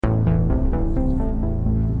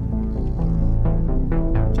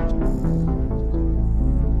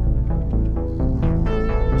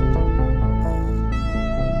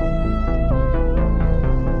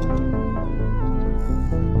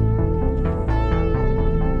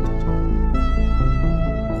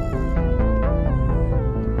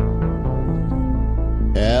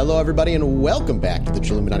everybody, and welcome back to the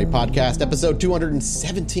Chilluminati Podcast, episode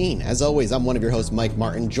 217. As always, I'm one of your hosts, Mike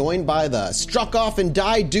Martin, joined by the struck off and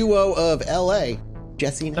die duo of LA,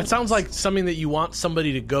 Jesse and That sounds like something that you want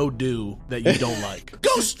somebody to go do that you don't like.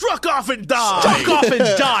 Go struck off and die! Struck off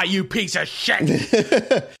and die, you piece of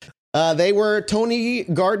shit! They were Tony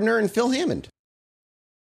Gardner and Phil Hammond.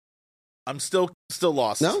 I'm still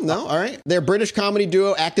lost. No, all right. They're a British comedy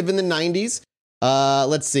duo active in the 90s.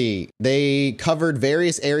 Let's see. They covered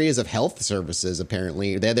various areas of health services,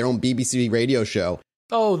 apparently. They had their own BBC radio show.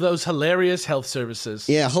 Oh, those hilarious health services.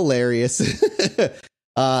 Yeah, hilarious.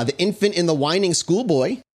 The Infant in the Whining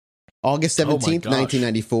Schoolboy, August 17th,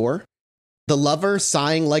 1994. The Lover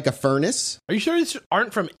Sighing Like a Furnace. Are you sure these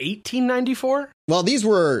aren't from 1894? Well, these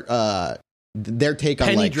were their take on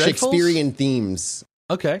Penny like Dreadfuls? Shakespearean themes.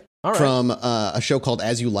 Okay, all right. From a show called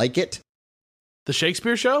As You Like It. The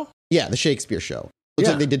Shakespeare show? Yeah, the Shakespeare show. Looks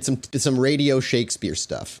like they did some radio Shakespeare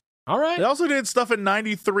stuff. All right. They also did stuff in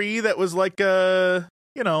 93 that was like,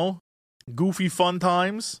 goofy fun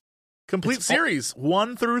times. Complete series,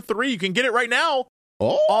 1 through 3. You can get it right now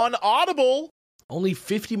on Audible. Only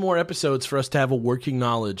 50 more episodes for us to have a working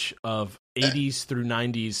knowledge of 80s through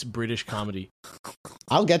 90s British comedy.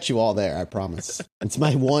 I'll get you all there, I promise. It's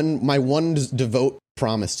my one devout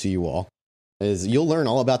promise to you all. Is you'll learn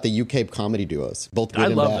all about the UK comedy duos, both good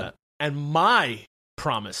and bad. I love that. And my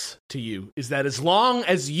promise to you is that as long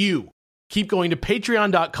as you keep going to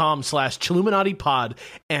patreon.com/ChilluminatiPod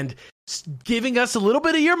and giving us a little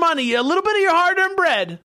bit of your money, a little bit of your hard-earned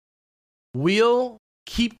bread, we'll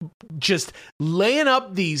keep just laying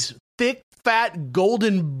up these thick, fat,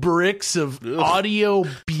 golden bricks of audio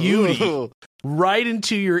beauty right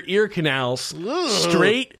into your ear canals,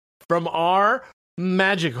 straight from our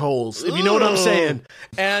magic holes, if you know what I'm saying.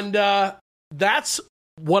 And that's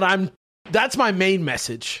my main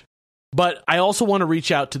message. But I also want to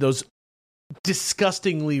reach out to those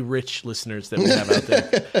disgusingly rich listeners that we have out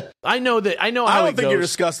there. I know how I don't think you're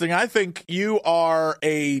disgusting. I think you are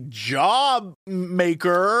a job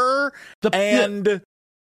maker and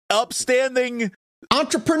upstanding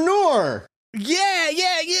entrepreneur.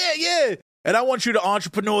 Yeah. And I want you to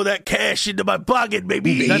entrepreneur that cash into my pocket,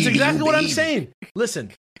 baby. That's exactly what I'm saying. Listen,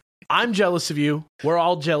 I'm jealous of you. We're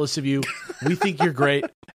all jealous of you. We think you're great.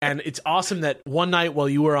 And it's awesome that one night while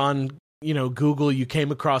you were on, Google, you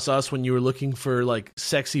came across us when you were looking for like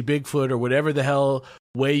sexy Bigfoot or whatever the hell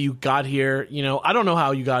way you got here. I don't know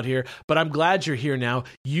how you got here, but I'm glad you're here now.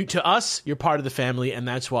 To us, you're part of the family, and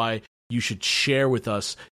that's why you should share with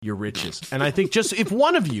us your riches. And I think just if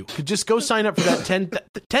one of you could just go sign up for that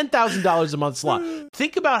 $10,000 a month slot,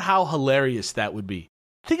 think about how hilarious that would be.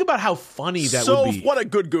 Think about how funny that would be. What a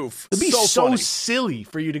good goof. It'd be so silly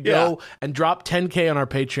for you to go and drop $10K on our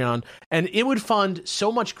Patreon, and it would fund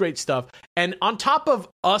so much great stuff. And on top of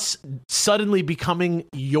us suddenly becoming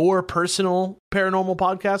your personal paranormal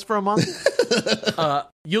podcast for a month,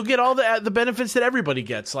 you'll get all the benefits that everybody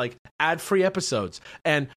gets, like ad-free episodes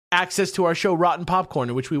and access to our show Rotten Popcorn,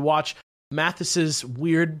 in which we watch Mathis's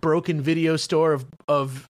weird broken video store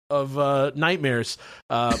of nightmares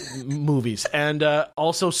movies, and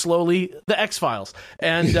also slowly the X-Files,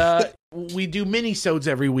 and we do mini-sodes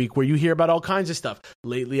every week where you hear about all kinds of stuff.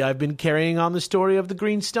 Lately I've been carrying on the story of the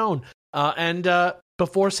Green Stone, and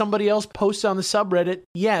before somebody else posts on the subreddit,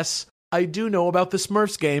 yes, I do know about the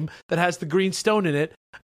Smurfs game that has the Green Stone in it.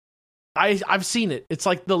 I've seen it. It's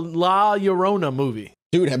like the La Llorona movie.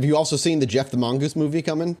 Dude, have you also seen the Jeff the Mongoose movie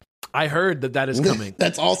coming? I heard that is coming.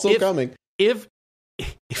 That's also coming. If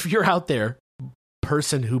you're out there,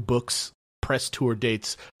 person who books press tour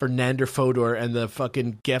dates for Nander Fodor and the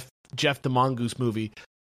fucking Jeff the Mongoose movie,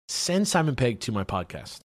 send Simon Pegg to my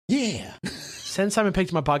podcast. Yeah. Send Simon Pegg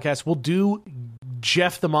to my podcast. We'll do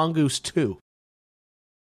Jeff the Mongoose too.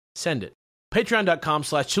 Send it.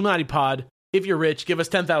 Patreon.com/ChilluminatiPod. If you're rich, give us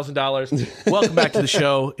 $10,000. Welcome back to the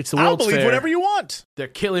show. It's the World's Fair. I'll believe whatever you want. They're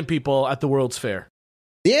killing people at the World's Fair.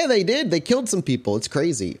 Yeah, they did. They killed some people. It's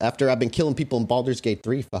crazy. After I've been killing people in Baldur's Gate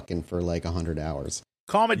 3 fucking for like 100 hours.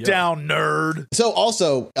 Calm it down, nerd. So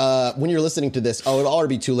also, when you're listening to this, it'll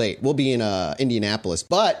already be too late. We'll be in Indianapolis,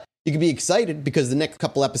 but you can be excited because the next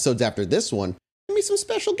couple episodes after this one, there'll be some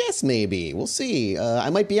special guests maybe. We'll see.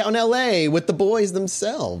 I might be out in LA with the boys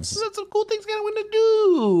themselves. We've got some cool things we're going to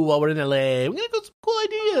do while we're in LA. We're going to go some cool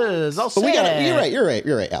ideas.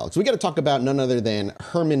 You're right, Alex. We got to talk about none other than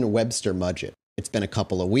Herman Webster Mudgett. It's been a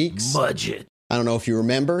couple of weeks. Mudgett. I don't know if you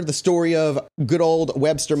remember the story of good old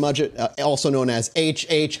Webster Mudgett, also known as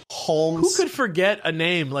H.H. Holmes. Who could forget a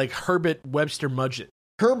name like Herbert Webster Mudgett?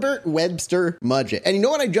 Herbert Webster Mudgett. And you know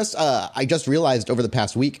what I just realized over the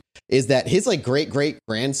past week is that his like great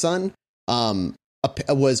grandson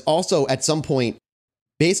was also at some point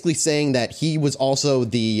basically saying that he was also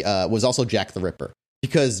Jack the Ripper,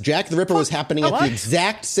 because Jack the Ripper was happening at the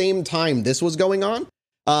exact same time this was going on.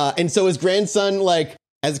 And so his grandson, like,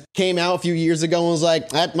 came out a few years ago and was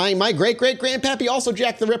like, my great-great-grandpappy also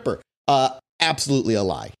Jack the Ripper. Absolutely a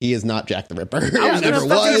lie. He is not Jack the Ripper. Yeah, Never that's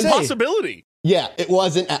was. a possibility. Yeah, it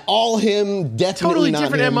wasn't at all him. Definitely Totally not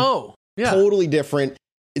different him. MO. Yeah. Totally different.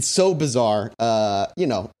 It's so bizarre. But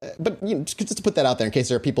just to put that out there in case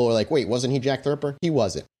there are people who are like, wait, wasn't he Jack the Ripper? He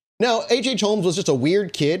wasn't. No, H.H. Holmes was just a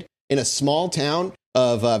weird kid in a small town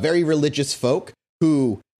of very religious folk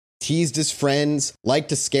who teased his friends, liked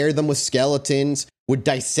to scare them with skeletons, would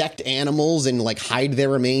dissect animals and like hide their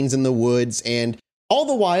remains in the woods. And all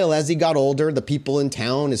the while, as he got older, the people in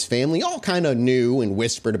town, his family, all kind of knew and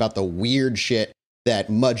whispered about the weird shit that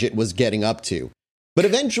Mudgett was getting up to. But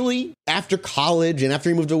eventually, after college and after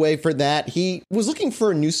he moved away for that, he was looking for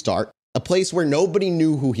a new start, a place where nobody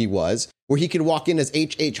knew who he was, where he could walk in as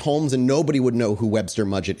H.H. Holmes and nobody would know who Webster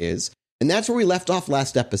Mudgett is. And that's where we left off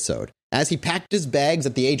last episode, as he packed his bags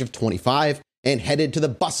at the age of 25 and headed to the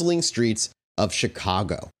bustling streets of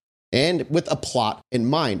Chicago. And with a plot in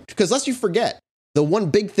mind, because lest you forget, the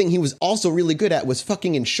one big thing he was also really good at was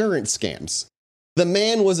fucking insurance scams. The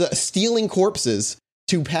man was stealing corpses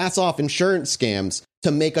to pass off insurance scams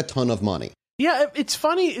to make a ton of money. Yeah, it's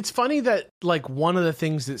funny. It's funny that like one of the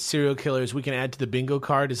things that serial killers we can add to the bingo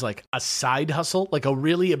card is like a side hustle, like a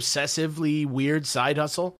really obsessively weird side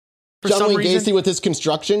hustle. For John some Wayne reason. Gacy with his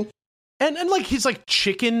construction. And like he's like a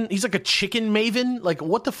chicken maven. Like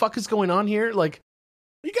what the fuck is going on here? Like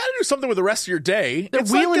You got to do something with the rest of your day. they're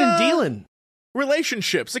It's wheeling like, and dealing.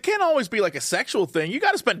 Relationships. It can't always be like a sexual thing. You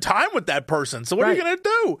got to spend time with that person. So what are you going to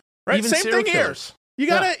do? Right? Even Same serial thing here. killers. You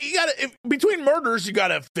gotta, between murders, you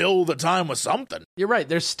gotta fill the time with something. You're right.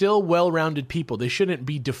 They're still well-rounded people. They shouldn't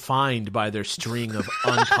be defined by their string of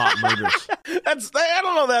uncaught murders. I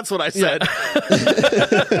don't know. That's what I said.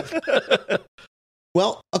 Yeah.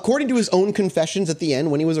 Well, according to his own confessions at the end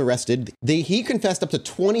when he was arrested, he confessed up to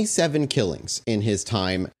 27 killings in his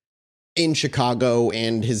time in Chicago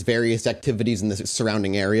and his various activities in the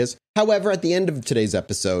surrounding areas. However, at the end of today's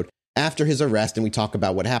episode, after his arrest and we talk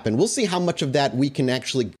about what happened, we'll see how much of that we can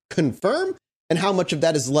actually confirm and how much of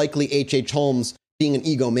that is likely H.H. Holmes being an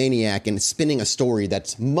egomaniac and spinning a story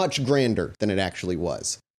that's much grander than it actually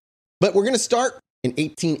was. But we're going to start in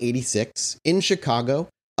 1886 in Chicago.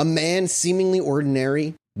 A man seemingly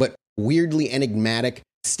ordinary but weirdly enigmatic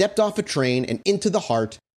stepped off a train and into the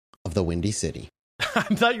heart of the Windy City. I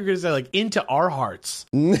thought you were going to say like into our hearts.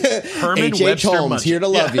 Herman H.H. Webster Holmes, Mudgett. here to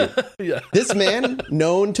love you. Yeah. This man,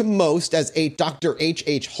 known to most as Dr.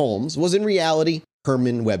 H.H. Holmes, was in reality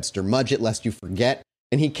Herman Webster Mudgett, lest you forget,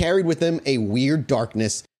 and he carried with him a weird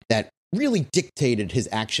darkness that really dictated his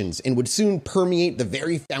actions and would soon permeate the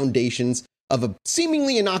very foundations of a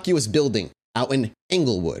seemingly innocuous building out in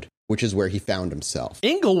Englewood, which is where he found himself.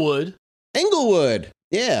 Englewood? Englewood,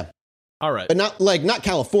 yeah. All right. But not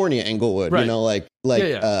California Englewood, Right. you know,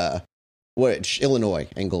 Illinois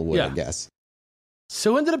Englewood, Yeah. I guess.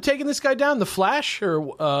 So who ended up taking this guy down? The Flash or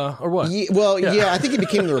what? Yeah, I think he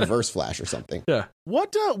became the Reverse Flash or something. Yeah.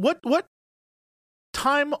 What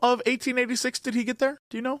time of 1886 did he get there?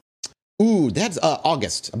 Do you know? Ooh, that's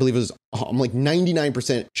August. I believe it was, I'm like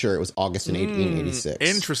 99% sure it was August in 1886.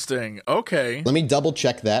 Interesting. Okay. Let me double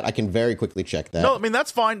check that. I can very quickly check that. No, I mean,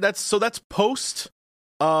 that's fine. That's post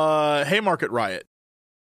Haymarket riot,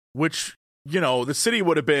 which, you know, the city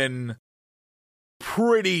would have been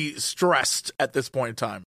pretty stressed at this point in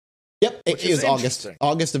time. Yep, it is is August of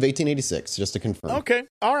 1886, just to confirm. Okay.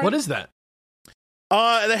 All right. What is that?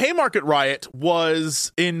 The Haymarket riot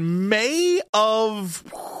was in May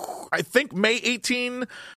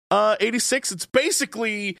 1886. It's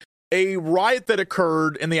basically a riot that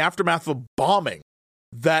occurred in the aftermath of a bombing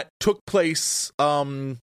that took place.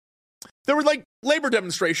 There were like labor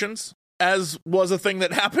demonstrations, as was a thing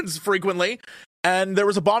that happens frequently. And there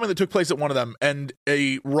was a bombing that took place at one of them, and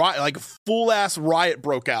a riot, like a full-ass riot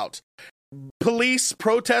broke out. Police,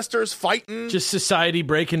 protesters fighting. Just society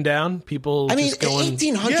breaking down? People I mean, just going...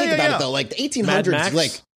 1800s, think about it though. Like the Mad 1800s, Max?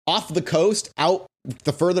 like off the coast, out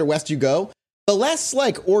the further west you go, the less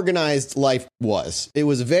like organized life was. It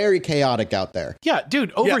was very chaotic out there. Yeah,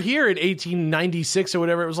 dude, over here in 1896 or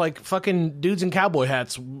whatever, it was like fucking dudes in cowboy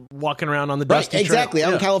hats walking around on the dusty trail. Exactly. Out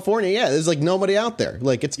Yeah. in California, yeah, there's like nobody out there.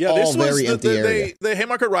 Like it's all this was very empty area. The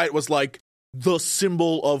Haymarket riot was like the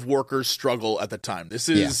symbol of workers' struggle at the time. This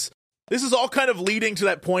is all kind of leading to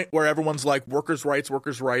that point where everyone's like workers'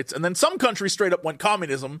 rights, and then some countries straight up went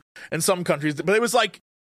communism, and some countries, but it was like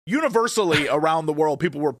universally around the world,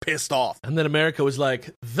 people were pissed off. And then America was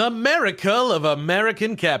like, the miracle of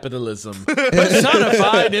American capitalism,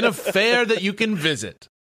 personified in a fair that you can visit.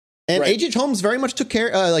 And H.H. Holmes very much took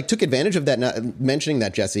advantage of that. Not mentioning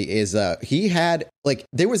that, Jesse, is he had,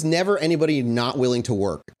 there was never anybody not willing to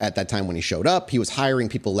work at that time when he showed up. He was hiring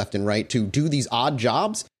people left and right to do these odd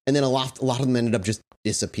jobs. And then a lot of them ended up just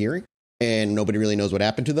disappearing. And nobody really knows what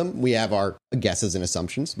happened to them. We have our guesses and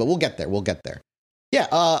assumptions, but we'll get there. Yeah,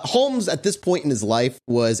 Holmes at this point in his life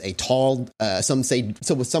was a tall, some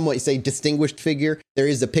might say distinguished figure. There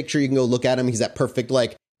is a picture, you can go look at him. He's that perfect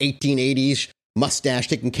 1880s mustache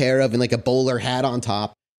taken care of and a bowler hat on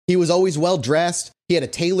top. He was always well dressed. He had a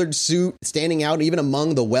tailored suit, standing out even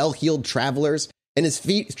among the well-heeled travelers. And his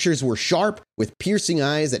features were sharp with piercing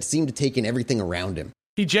eyes that seemed to take in everything around him.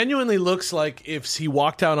 He genuinely looks like if he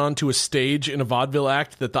walked out onto a stage in a vaudeville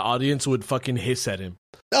act that the audience would fucking hiss at him.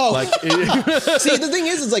 Oh, see, the thing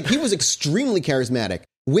is he was extremely charismatic.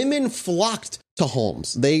 Women flocked to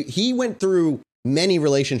Holmes. He went through many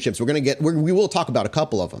relationships. We will talk about a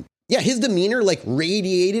couple of them. Yeah, his demeanor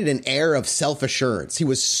radiated an air of self-assurance. He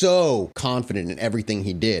was so confident in everything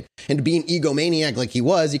he did. And to be an egomaniac like he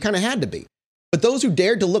was, he kind of had to be. But those who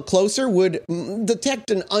dared to look closer would detect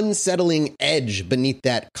an unsettling edge beneath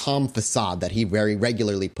that calm facade that he very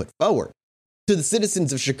regularly put forward. To the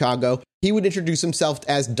citizens of Chicago, he would introduce himself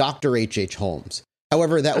as Dr. H.H. Holmes.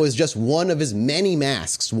 However, that was just one of his many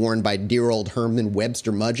masks worn by dear old Herman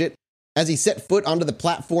Webster Mudgett. As he set foot onto the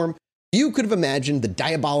platform, few could have imagined the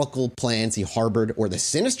diabolical plans he harbored or the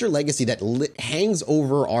sinister legacy that hangs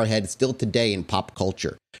over our heads still today in pop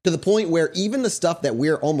culture, to the point where even the stuff that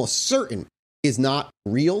we're almost certain is not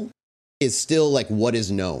real is still what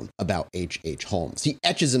is known about H.H. Holmes. He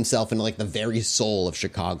etches himself into the very soul of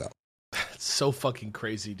Chicago. It's so fucking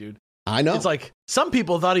crazy, dude. I know. It's some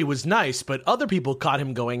people thought he was nice, but other people caught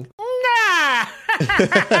him going, nah.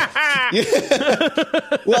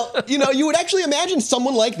 Well, you would actually imagine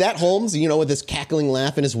someone like that, Holmes, with his cackling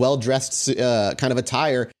laugh and his well-dressed kind of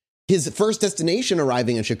attire. His first destination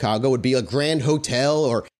arriving in Chicago would be a grand hotel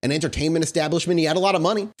or an entertainment establishment. He had a lot of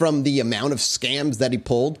money from the amount of scams that he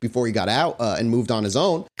pulled before he got out and moved on his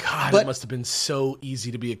own. God, it must have been so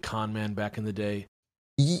easy to be a con man back in the day.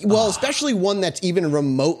 Well, especially one that's even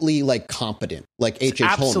remotely competent, like H.H.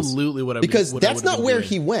 Holmes. Absolutely what I because that's not where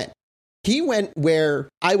he went. He went where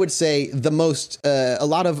I would say the most, a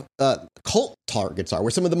lot of cult targets are,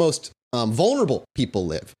 where some of the most vulnerable people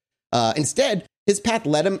live. Instead, his path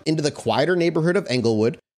led him into the quieter neighborhood of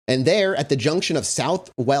Englewood, and there, at the junction of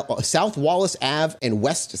South Wallace Ave and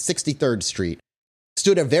West 63rd Street,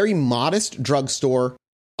 stood a very modest drugstore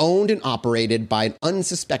owned and operated by an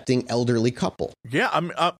unsuspecting elderly couple. Yeah,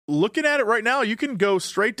 I'm looking at it right now. You can go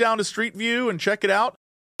straight down to Street View and check it out.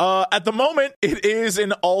 At the moment, it is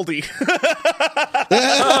an Aldi.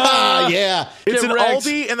 Yeah. It's an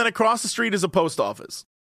Aldi, and then across the street is a post office.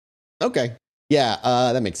 Okay. Yeah,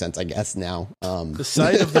 that makes sense, I guess, now. The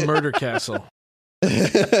site of the murder castle.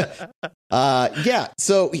 Yeah,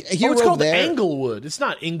 so here it's called there, Englewood. It's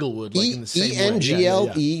not Inglewood, in the same way.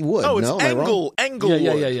 E-N-G-L-E Wood. Oh, it's no, Englewood.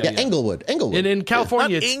 Yeah, Englewood. And in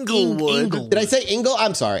California, it's Inglewood. Did I say Ingle?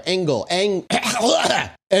 I'm sorry.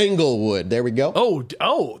 Englewood. There we go.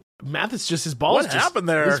 Oh, Mathis just his balls. What happened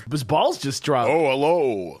there? His balls just dropped. Oh,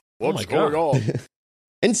 hello. What's going on?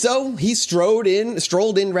 And so he strolled in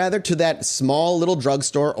to that small little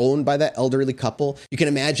drugstore owned by that elderly couple. You can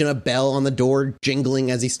imagine a bell on the door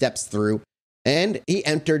jingling as he steps through. And he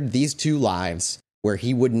entered these two lives where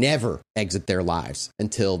he would never exit their lives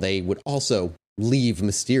until they would also leave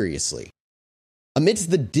mysteriously.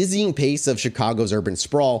 Amidst the dizzying pace of Chicago's urban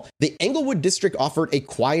sprawl, the Englewood district offered a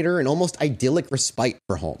quieter and almost idyllic respite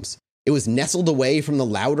for Holmes. It was nestled away from the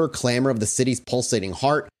louder clamor of the city's pulsating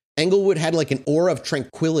heart. Englewood had an aura of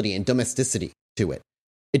tranquility and domesticity to it.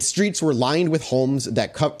 Its streets were lined with homes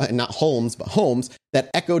that homes that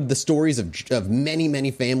echoed the stories of many,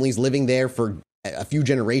 many families living there for a few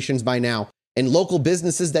generations by now, and local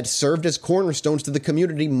businesses that served as cornerstones to the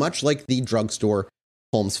community, much like the drugstore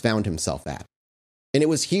Holmes found himself at. And it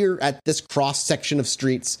was here at this cross section of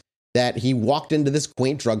streets that he walked into this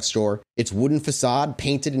quaint drugstore, its wooden facade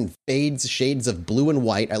painted in shades of blue and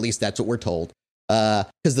white, at least that's what we're told,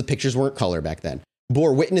 because the pictures weren't color back then,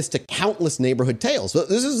 bore witness to countless neighborhood tales. So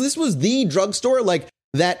this was the drugstore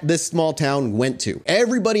that this small town went to.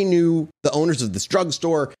 Everybody knew the owners of this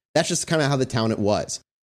drugstore. That's just kind of how the town it was.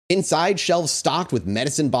 Inside, shelves stocked with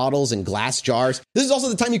medicine bottles and glass jars. This is also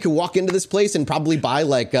the time you could walk into this place and probably buy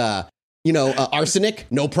arsenic,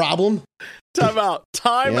 no problem. Time out.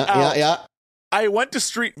 Yeah. I went to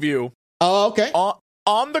Street View. Oh, okay.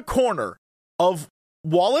 On the corner of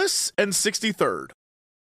Wallace and 63rd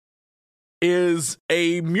is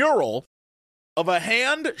a mural of a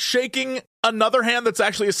hand shaking another hand that's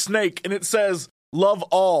actually a snake, and it says, "Love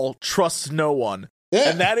all, trust no one." Yeah.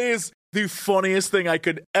 And that is the funniest thing I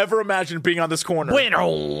could ever imagine being on this corner.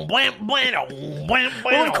 Well,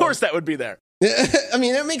 of course that would be there. I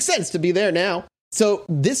mean, it makes sense to be there now. So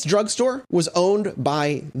this drugstore was owned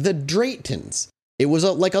by the Draytons. It was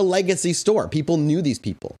like a legacy store. People knew these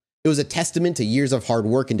people. It was a testament to years of hard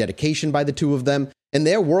work and dedication by the two of them. And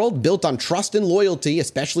their world, built on trust and loyalty,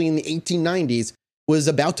 especially in the 1890s, was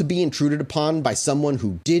about to be intruded upon by someone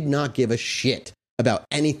who did not give a shit about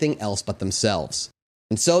anything else but themselves.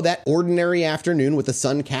 And so that ordinary afternoon, with the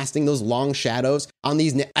sun casting those long shadows on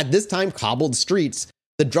these, at this time, cobbled streets,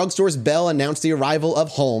 the drugstore's bell announced the arrival of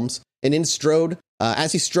Holmes, and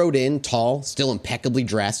as he strode in, tall, still impeccably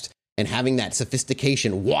dressed, and having that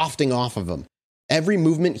sophistication wafting off of him. Every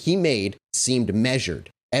movement he made seemed measured,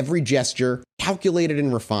 every gesture calculated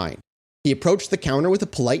and refined. He approached the counter with a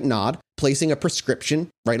polite nod, placing a prescription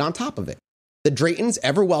right on top of it. The Draytons,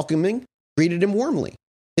 ever welcoming, greeted him warmly.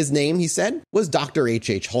 His name, he said, was Dr.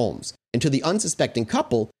 H.H. Holmes, and to the unsuspecting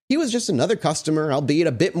couple, he was just another customer, albeit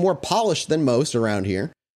a bit more polished than most around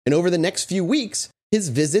here. And over the next few weeks, his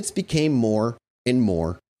visits became more and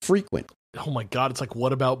more frequent. Oh my God, it's like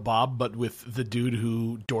What About Bob, but with the dude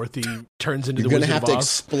who Dorothy turns into the You're Wizard of Oz. You're going to have to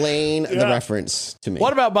explain the reference to me.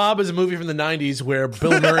 What About Bob is a movie from the 90s where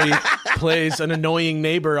Bill Murray plays an annoying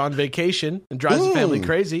neighbor on vacation and drives the family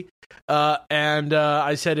crazy. And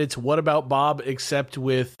I said it's What About Bob, except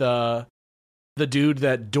with the dude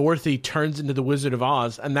that Dorothy turns into the Wizard of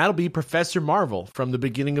Oz, and that'll be Professor Marvel from the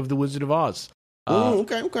beginning of the Wizard of Oz.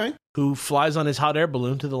 Okay. Who flies on his hot air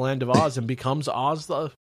balloon to the land of Oz and becomes Oz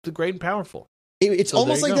the great and powerful. It's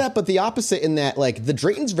almost like that, but the opposite in that, like, the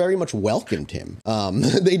Draytons very much welcomed him.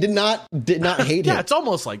 They did not hate him. Yeah, it's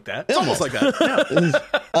almost like that. It's almost like that.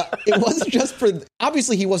 Yeah. It wasn't just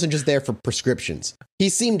obviously he wasn't just there for prescriptions. He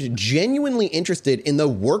seemed genuinely interested in the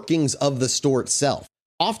workings of the store itself,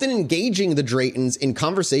 often engaging the Draytons in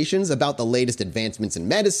conversations about the latest advancements in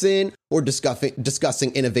medicine or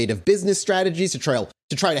discussing innovative business strategies to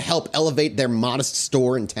try to help elevate their modest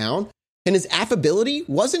store in town. And his affability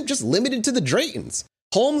wasn't just limited to the Draytons.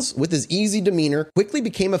 Holmes, with his easy demeanor, quickly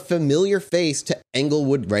became a familiar face to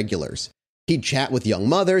Englewood regulars. He'd chat with young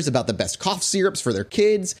mothers about the best cough syrups for their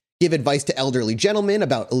kids, give advice to elderly gentlemen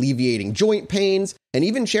about alleviating joint pains, and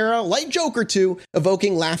even share a light joke or two,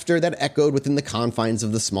 evoking laughter that echoed within the confines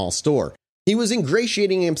of the small store. He was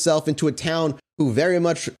ingratiating himself into a town who very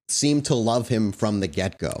much seemed to love him from the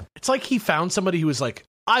get-go. It's like he found somebody who was like,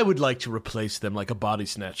 I would like to replace them like a body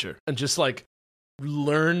snatcher, and just like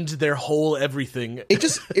learned their whole everything.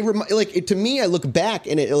 To me, I look back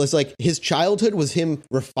and it was like his childhood was him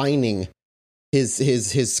refining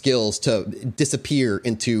his skills to disappear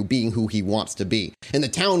into being who he wants to be. And the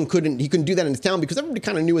town couldn't do that in his town because everybody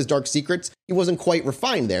kind of knew his dark secrets. He wasn't quite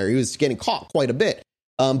refined there. He was getting caught quite a bit.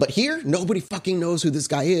 But here, nobody fucking knows who this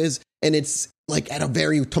guy is. And it's like at a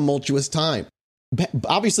very tumultuous time.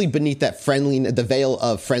 Obviously, beneath that the veil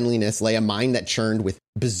of friendliness lay a mind that churned with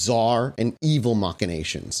bizarre and evil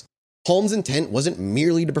machinations. Holmes' intent wasn't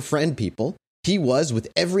merely to befriend people. He was,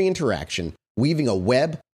 with every interaction, weaving a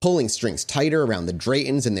web, pulling strings tighter around the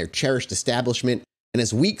Draytons and their cherished establishment. And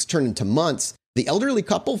as weeks turned into months, the elderly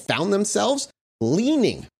couple found themselves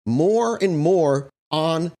leaning more and more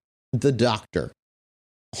on the Dr.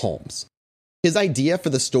 Holmes. His idea for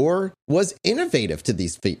the store was innovative to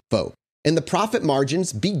these folk, and the profit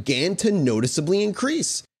margins began to noticeably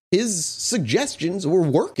increase. His suggestions were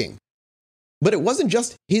working. But it wasn't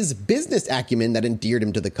just his business acumen that endeared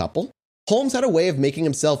him to the couple. Holmes had a way of making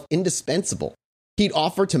himself indispensable. He'd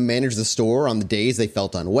offer to manage the store on the days they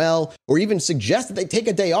felt unwell, or even suggest that they take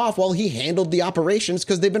a day off while he handled the operations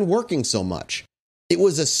because they've been working so much. It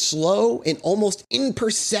was a slow and almost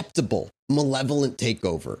imperceptible malevolent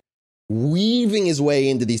takeover, weaving his way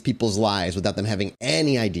into these people's lives without them having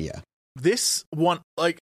any idea. This one,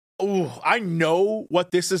 I know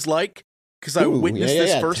what this is like because I witnessed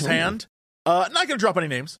this firsthand. Not going to drop any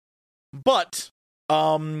names, but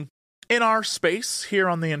in our space here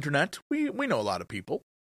on the internet, we know a lot of people,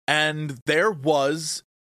 and there was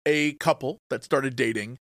a couple that started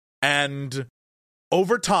dating, and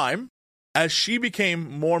over time, as she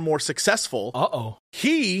became more and more successful,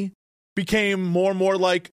 he became more and more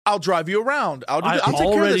like, I'll drive you around. I'll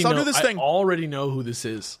take care of this. I'll do this thing. I already know who this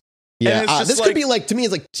is. Yeah, this could be like, to me,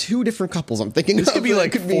 it's like two different couples I'm thinking this of. Could be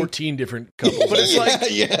like 14 different couples. But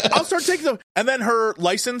it's I'll start taking them. And then her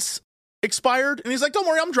license expired, and he's like, don't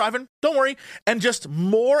worry, I'm driving, don't worry. And just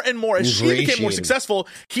more and more, as she became more successful,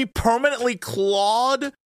 he permanently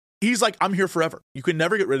clawed. He's like, I'm here forever. You can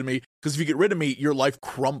never get rid of me, because if you get rid of me, your life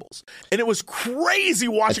crumbles. And it was crazy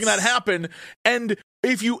watching that happen. And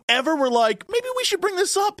if you ever were like, maybe we should bring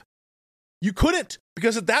this up, you couldn't,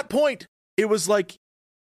 because at that point, it was like,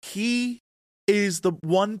 he is the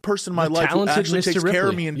one person in my life who actually takes care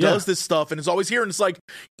of me and does this stuff and is always here. And it's like,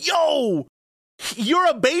 yo, you're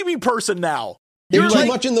a baby person now. You're too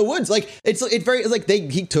much in the woods. Like it's very like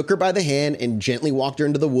he took her by the hand and gently walked her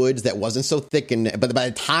into the woods that wasn't so thick, but by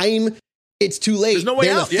the time it's too late, there's no way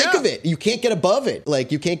out. In the thick of it. You can't get above it.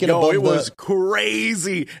 Like you can't get above it was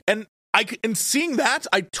crazy. And seeing that,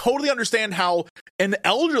 I totally understand how an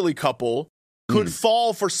elderly couple could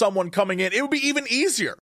fall for someone coming in. It would be even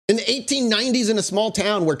easier. In the 1890s in a small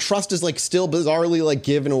town where trust is like still bizarrely like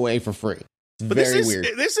given away for free. But very weird.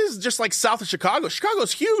 This is just like south of Chicago.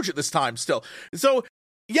 Chicago's huge at this time still. So,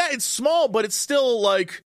 yeah, it's small, but it's still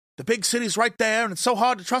like the big city's right there, and it's so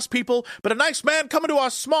hard to trust people. But a nice man coming to our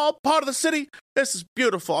small part of the city, this is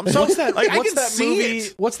beautiful. I'm so what's that? Like, what's that movie?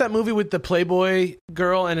 What's that movie with the Playboy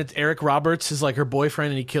girl and it's Eric Roberts is like her boyfriend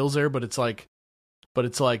and he kills her, but it's like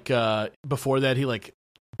before that he like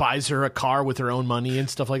buys her a car with her own money and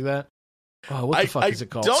stuff like that. Oh, what the fuck is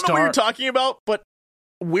it called? I don't know what you're talking about, but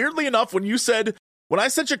weirdly enough, when I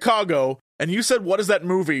said Chicago and you said, what is that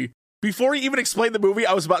movie? Before you even explained the movie,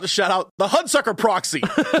 I was about to shout out the Hudsucker Proxy,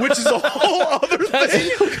 which is a whole other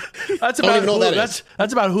thing. That's about hula hoops.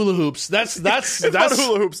 That's about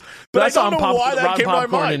hula hoops. But I don't know why that came to my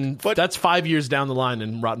mind. But that's 5 years down the line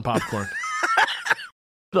in Rotten Popcorn.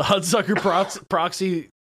 The Hudsucker Proxy.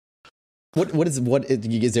 What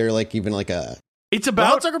is there like even like a? It's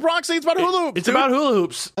about Hudsucker Proxy. It's about hula hoops. It's about hula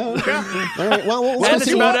hoops. Oh, okay. All right. Well, and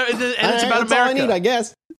it's about America. All I need, I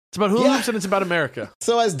guess. It's about hula hoops and it's about America.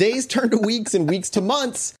 So as days turned to weeks and weeks to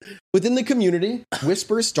months, within the community,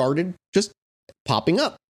 whispers started just popping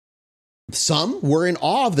up. Some were in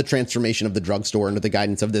awe of the transformation of the drugstore under the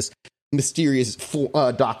guidance of this mysterious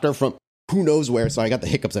doctor from who knows where. Sorry, I got the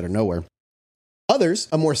hiccups out of nowhere. Others,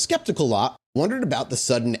 a more skeptical lot, wondered about the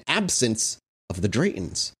sudden absence of the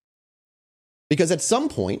Draytons. Because at some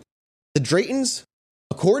point, the Draytons,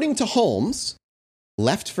 according to Holmes,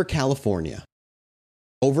 left for California.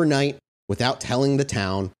 Overnight, without telling the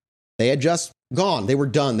town, they had just gone. They were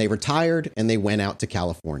done. They retired and they went out to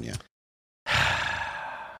California.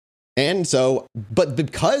 And so, but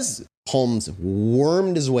because Holmes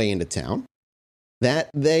wormed his way into town, there's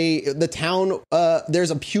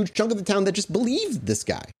a huge chunk of the town that just believed this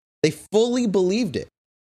guy. They fully believed it.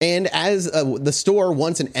 And as the store,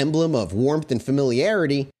 once an emblem of warmth and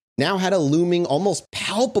familiarity, now had a looming, almost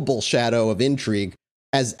palpable shadow of intrigue,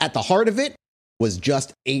 as at the heart of it was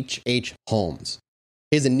just H.H. Holmes.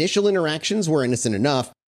 His initial interactions were innocent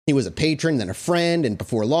enough. He was a patron, then a friend, and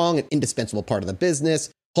before long, an indispensable part of the business.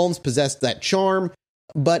 Holmes possessed that charm,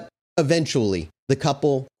 but eventually, the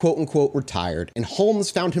couple, quote-unquote, retired, and Holmes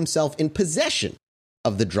found himself in possession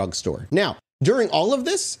of the drugstore. Now, during all of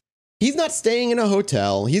this, he's not staying in a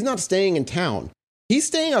hotel. He's not staying in town. He's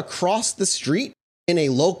staying across the street in a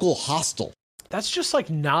local hostel. That's just, like,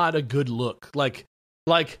 not a good look. Like,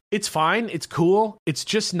 it's fine. It's cool. It's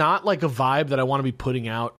just not, like, a vibe that I want to be putting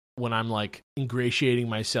out when I'm, like, ingratiating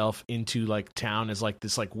myself into, like, town as, like,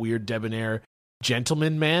 this, like, weird debonair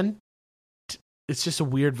gentleman man. It's just a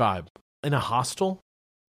weird vibe. In a hostel?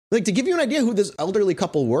 Like, to give you an idea who this elderly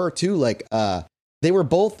couple were, too, like, they were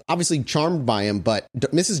both obviously charmed by him, but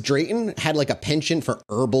Mrs. Drayton had, like, a penchant for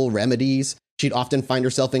herbal remedies. She'd often find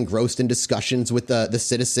herself engrossed in discussions with the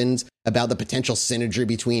citizens about the potential synergy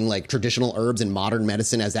between, like, traditional herbs and modern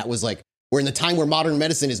medicine, as that was, like, we're in the time where modern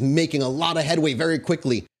medicine is making a lot of headway very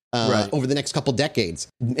quickly over the next couple decades.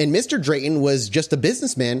 And Mr. Drayton was just a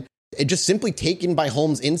businessman, just simply taken by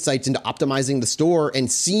Holmes' insights into optimizing the store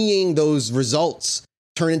and seeing those results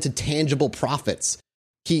turn into tangible profits.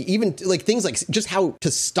 He even, like, things like just how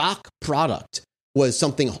to stock product was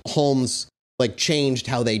something Holmes, like, changed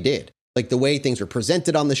how they did. Like, the way things were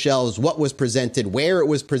presented on the shelves, what was presented, where it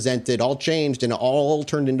was presented, all changed and all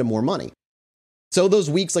turned into more money. So those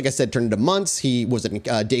weeks, like I said, turned into months. He was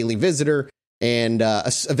a daily visitor, and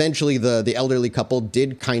eventually the elderly couple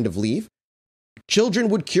did kind of leave. Children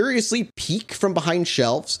would curiously peek from behind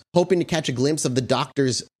shelves, hoping to catch a glimpse of the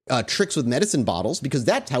doctor's tricks with medicine bottles, because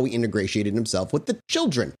that's how he ingratiated himself with the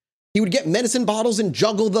children. He would get medicine bottles and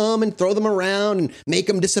juggle them and throw them around and make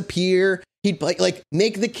them disappear. He'd like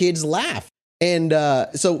make the kids laugh. And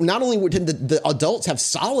so not only did the adults have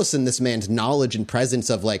solace in this man's knowledge and presence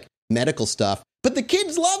of, like, medical stuff, but the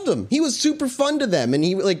kids loved him. He was super fun to them, and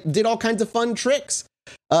he, like, did all kinds of fun tricks.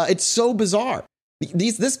 It's so bizarre.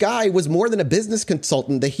 This guy was more than a business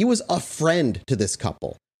consultant, that he was a friend to this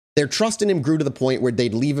couple. Their trust in him grew to the point where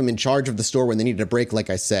they'd leave him in charge of the store when they needed a break, like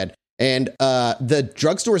I said. And the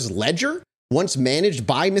drugstore's ledger, once managed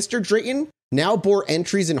by Mr. Drayton, now bore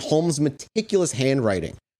entries in Holmes' meticulous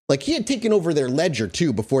handwriting. Like, he had taken over their ledger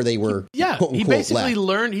too before they were he basically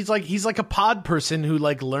learned. He's like a pod person who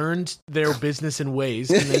like learned their business and ways,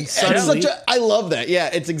 and then suddenly I love that. Yeah,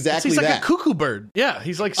 it's exactly he's like that. a cuckoo bird. Yeah,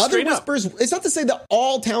 he's like Other straight whispers. up. It's not to say that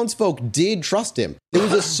all townsfolk did trust him. There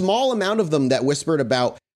was a small amount of them that whispered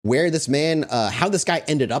about where this man, how this guy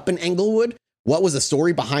ended up in Englewood. What was the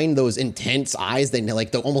story behind those intense eyes,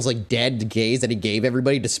 like the almost like dead gaze that he gave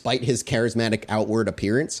everybody, despite his charismatic outward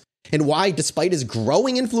appearance? And why, despite his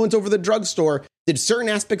growing influence over the drugstore, did certain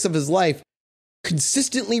aspects of his life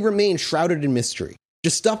consistently remain shrouded in mystery?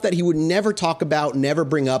 Just stuff that he would never talk about, never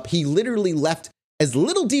bring up. He literally left as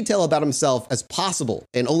little detail about himself as possible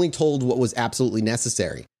and only told what was absolutely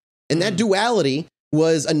necessary. And that duality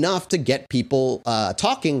was enough to get people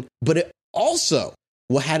talking, but it also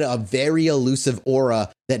had a very elusive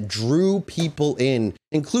aura that drew people in,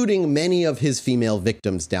 including many of his female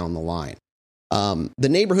victims down the line. The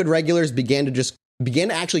neighborhood regulars began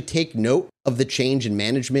to actually take note of the change in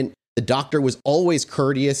management. The doctor was always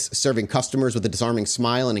courteous, serving customers with a disarming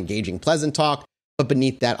smile and engaging pleasant talk. But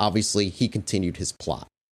beneath that, obviously, he continued his plot.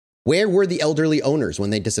 Where were the elderly owners when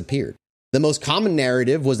they disappeared? The most common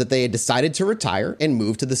narrative was that they had decided to retire and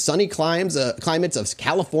move to the sunny climates of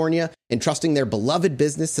California, entrusting their beloved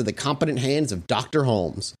business to the competent hands of Dr.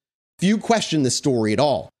 Holmes. Few questioned this story at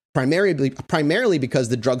all, primarily because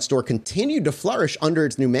the drugstore continued to flourish under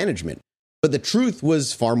its new management. But the truth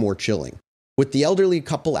was far more chilling. With the elderly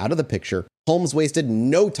couple out of the picture, Holmes wasted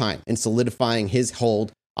no time in solidifying his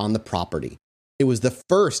hold on the property. It was the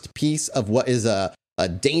first piece of what is a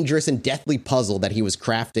dangerous and deathly puzzle that he was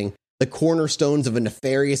crafting, the cornerstones of a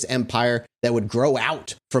nefarious empire that would grow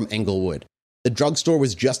out from Englewood. The drugstore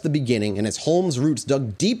was just the beginning, and as Holmes' roots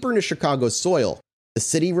dug deeper into Chicago's soil, the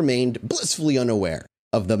city remained blissfully unaware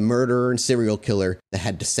of the murderer and serial killer that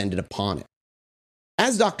had descended upon it.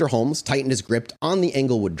 As Dr. Holmes tightened his grip on the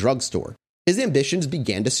Englewood drugstore, his ambitions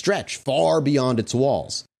began to stretch far beyond its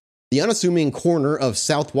walls. The unassuming corner of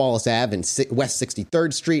South Wallace Ave and West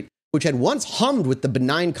 63rd Street, which had once hummed with the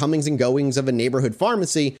benign comings and goings of a neighborhood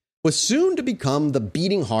pharmacy, was soon to become the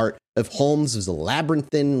beating heart of Holmes'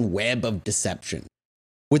 labyrinthine web of deception.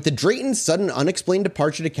 With the Drayton's sudden unexplained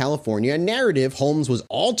departure to California, a narrative Holmes was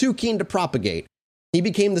all too keen to propagate, he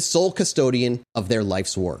became the sole custodian of their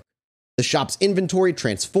life's work. The shop's inventory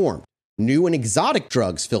transformed. New and exotic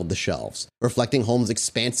drugs filled the shelves, reflecting Holmes'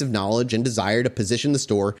 expansive knowledge and desire to position the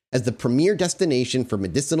store as the premier destination for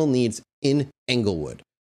medicinal needs in Englewood.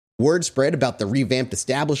 Word spread about the revamped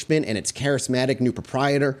establishment and its charismatic new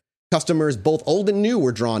proprietor. Customers, both old and new,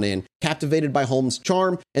 were drawn in, captivated by Holmes'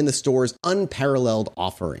 charm and the store's unparalleled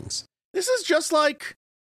offerings. This is just like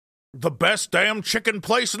the best damn chicken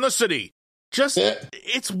place in the city.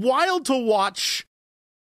 It's wild to watch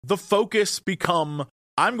the focus become,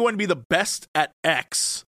 I'm going to be the best at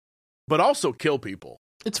X, but also kill people.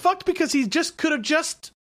 It's fucked because he just could have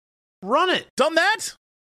just run it. Done that?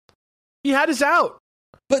 He had his out.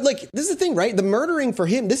 But like, this is the thing, right? The murdering for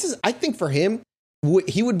him, I think for him,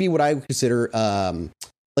 he would be what I would consider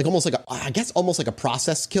almost like a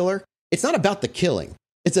process killer. It's not about the killing.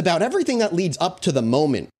 It's about everything that leads up to the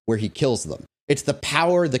moment where he kills them. It's the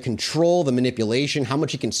power, the control, the manipulation, how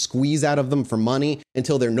much he can squeeze out of them for money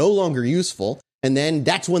until they're no longer useful. And then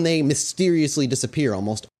that's when they mysteriously disappear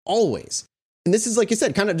almost always. And this is, like I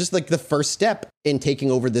said, kind of just like the first step in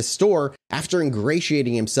taking over this store after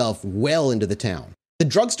ingratiating himself well into the town. The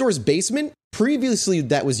drugstore's basement, previously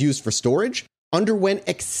that was used for storage, underwent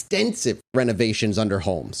extensive renovations under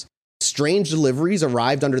Holmes. Strange deliveries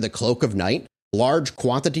arrived under the cloak of night. Large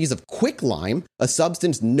quantities of quicklime, a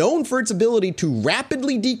substance known for its ability to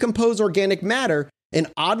rapidly decompose organic matter, and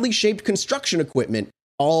oddly shaped construction equipment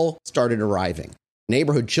all started arriving.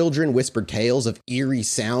 Neighborhood children whispered tales of eerie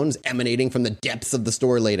sounds emanating from the depths of the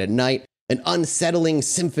store late at night, an unsettling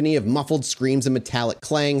symphony of muffled screams and metallic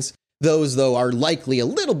clangs. Those, though, are likely a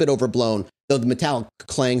little bit overblown, though the metallic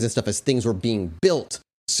clangs and stuff as things were being built,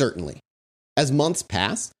 certainly. As months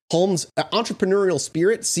passed, Holmes' entrepreneurial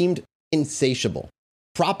spirit seemed insatiable.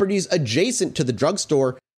 Properties adjacent to the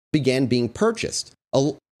drugstore began being purchased,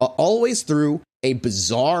 always through a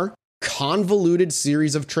bizarre, convoluted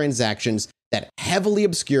series of transactions that heavily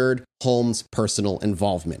obscured Holmes' personal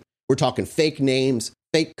involvement. We're talking fake names,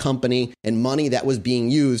 fake company, and money that was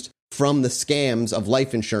being used from the scams of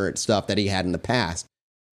life insurance stuff that he had in the past.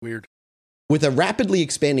 Weird. With a rapidly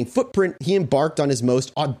expanding footprint, he embarked on his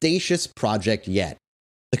most audacious project yet,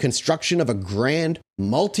 the construction of a grand,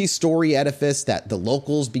 multi-story edifice that the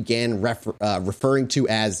locals began referring to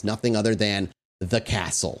as nothing other than the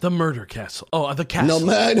castle. The murder castle. Oh, the castle.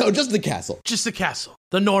 No, just the castle. Just the castle.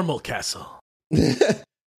 The normal castle. To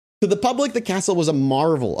the public, the castle was a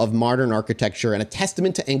marvel of modern architecture and a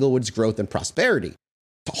testament to Englewood's growth and prosperity.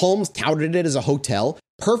 Holmes touted it as a hotel,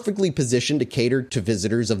 perfectly positioned to cater to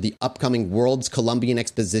visitors of the upcoming World's Columbian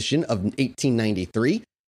Exposition of 1893,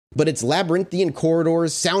 but its labyrinthian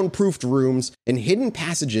corridors, soundproofed rooms, and hidden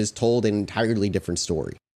passages told an entirely different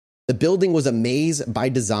story. The building was a maze by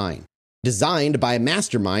design, designed by a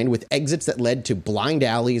mastermind with exits that led to blind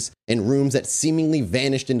alleys and rooms that seemingly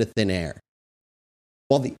vanished into thin air.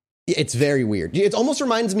 It's very weird. It almost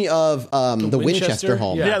reminds me of the Winchester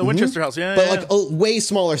home. Yeah, the Winchester house. Yeah, but like a way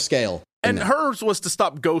smaller scale. And hers was to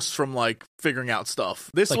stop ghosts from like figuring out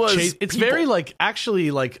stuff. This like was it's very like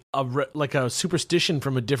actually like a superstition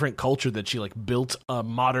from a different culture that she like built a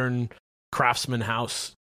modern craftsman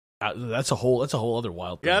house. That's a whole other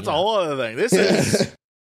wild thing. Yeah, that's a whole other thing. This is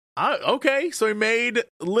okay. So he made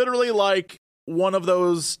literally like one of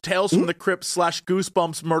those Tales from the Crypt /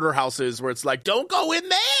 Goosebumps murder houses where it's like, don't go in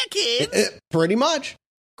there, kids. Pretty much.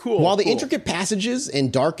 Cool. While the intricate passages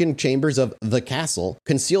and darkened chambers of the castle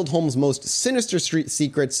concealed Holmes' most sinister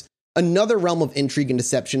secrets, another realm of intrigue and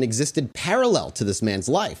deception existed parallel to this man's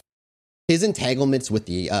life. His entanglements with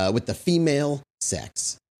the female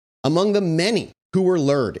sex. Among the many who were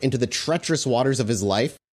lured into the treacherous waters of his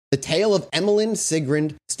life, the tale of Emmeline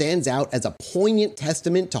Sigrand stands out as a poignant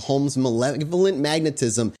testament to Holmes' malevolent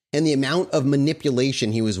magnetism and the amount of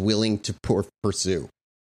manipulation he was willing to pursue.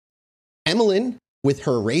 Emmeline, with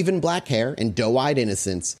her raven black hair and doe-eyed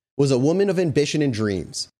innocence, was a woman of ambition and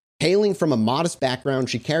dreams. Hailing from a modest background,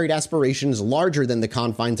 she carried aspirations larger than the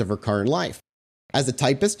confines of her current life. As a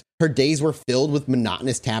typist, her days were filled with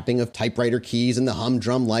monotonous tapping of typewriter keys and the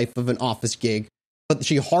humdrum life of an office gig, but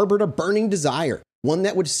she harbored a burning desire, one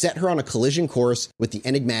that would set her on a collision course with the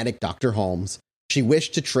enigmatic Dr. Holmes. She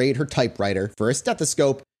wished to trade her typewriter for a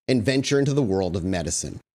stethoscope and venture into the world of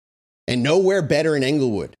medicine. And nowhere better in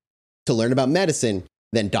Englewood to learn about medicine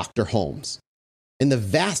than Dr. Holmes. In the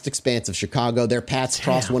vast expanse of Chicago, their paths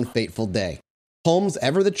crossed one fateful day. Holmes,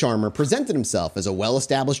 ever the charmer, presented himself as a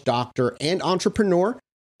well-established doctor and entrepreneur.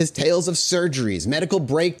 His tales of surgeries, medical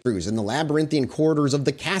breakthroughs, and the labyrinthian corridors of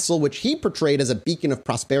the castle, which he portrayed as a beacon of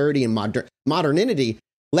prosperity and modernity,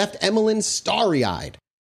 left Emmeline starry-eyed.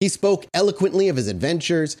 He spoke eloquently of his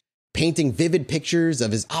adventures, painting vivid pictures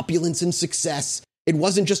of his opulence and success. It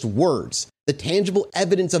wasn't just words. The tangible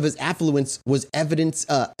evidence of his affluence was evidence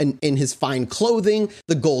in his fine clothing,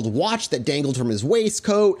 the gold watch that dangled from his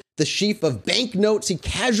waistcoat, the sheaf of banknotes he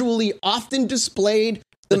casually often displayed.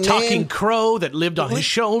 The talking crow that lived on his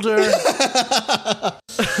shoulder. Don't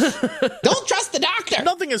trust the doctor.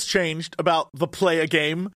 Nothing has changed about the play a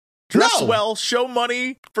game. Dress well, show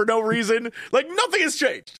money for no reason. Like, nothing has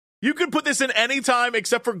changed. You could put this in any time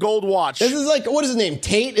except for gold watch. This is like, what is his name?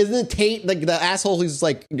 Tate? Isn't it Tate? Like the asshole who's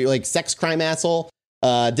like sex crime asshole.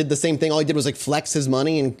 Did the same thing. All he did was like flex his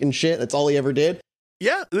money and shit. That's all he ever did.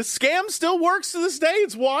 Yeah, the scam still works to this day.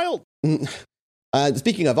 It's wild.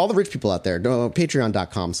 Speaking of all the rich people out there,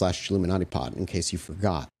 patreon.com/Illuminatipod, in case you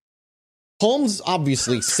forgot. Holmes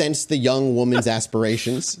obviously sensed the young woman's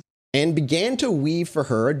aspirations and began to weave for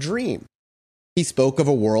her a dream. He spoke of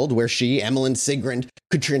a world where she, Emmeline Sigrand,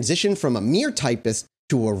 could transition from a mere typist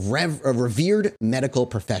to a revered medical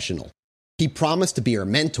professional. He promised to be her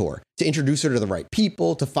mentor, to introduce her to the right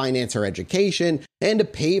people, to finance her education, and to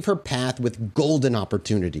pave her path with golden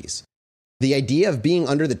opportunities. The idea of being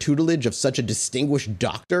under the tutelage of such a distinguished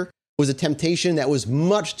doctor was a temptation that was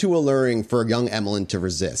much too alluring for young Emmeline to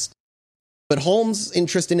resist. But Holmes'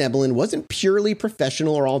 interest in Emmeline wasn't purely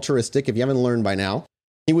professional or altruistic, if you haven't learned by now.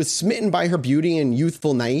 He was smitten by her beauty and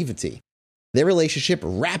youthful naivety. Their relationship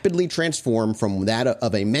rapidly transformed from that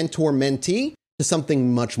of a mentor-mentee to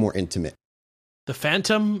something much more intimate. The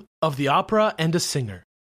Phantom of the Opera and a singer.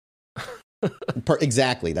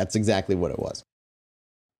 Exactly. That's exactly what it was.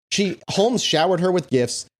 Holmes showered her with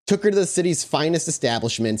gifts, took her to the city's finest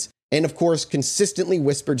establishments, and of course, consistently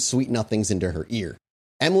whispered sweet nothings into her ear.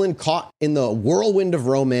 Emmeline, caught in the whirlwind of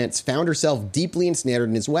romance, found herself deeply ensnared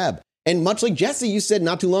in his web. And much like Jesse, you said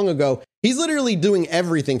not too long ago, he's literally doing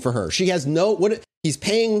everything for her. She has he's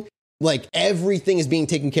paying, like everything is being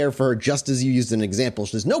taken care of for her, just as you used an example.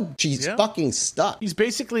 She's fucking stuck. He's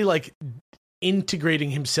basically like integrating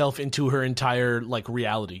himself into her entire like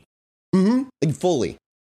reality. Mm-hmm. Like, fully.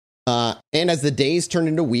 And as the days turned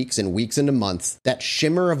into weeks and weeks into months, that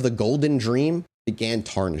shimmer of the golden dream began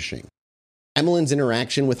tarnishing. Emmeline's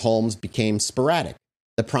interaction with Holmes became sporadic.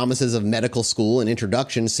 The promises of medical school and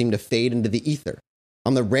introductions seemed to fade into the ether.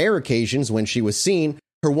 On the rare occasions when she was seen,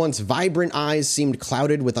 her once vibrant eyes seemed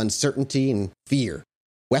clouded with uncertainty and fear.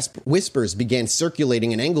 Whispers began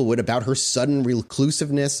circulating in Englewood about her sudden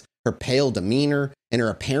reclusiveness, her pale demeanor, and her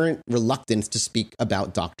apparent reluctance to speak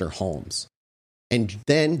about Dr. Holmes. And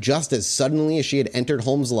then, just as suddenly as she had entered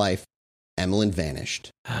Holmes' life, Emmeline vanished.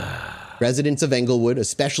 Residents of Englewood,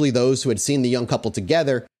 especially those who had seen the young couple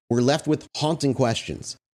together, were left with haunting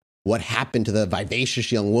questions. What happened to the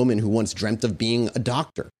vivacious young woman who once dreamt of being a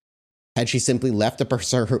doctor? Had she simply left to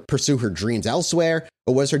pursue her dreams elsewhere,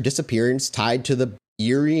 or was her disappearance tied to the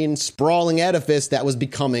eerie and sprawling edifice that was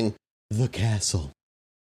becoming the castle?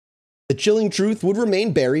 The chilling truth would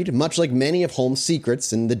remain buried, much like many of Holmes'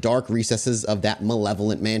 secrets, in the dark recesses of that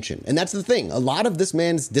malevolent mansion. And that's the thing. A lot of this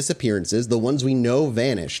man's disappearances, the ones we know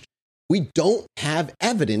vanished, we don't have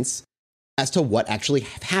evidence as to what actually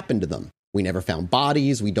happened to them. We never found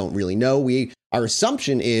bodies. We don't really know. Our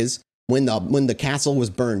assumption is when the castle was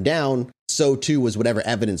burned down, so too was whatever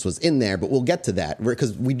evidence was in there. But we'll get to that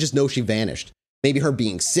because we just know she vanished. Maybe her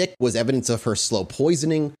being sick was evidence of her slow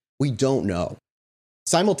poisoning. We don't know.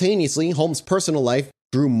 Simultaneously, Holmes' personal life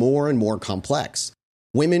grew more and more complex.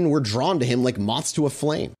 Women were drawn to him like moths to a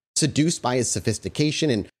flame, seduced by his sophistication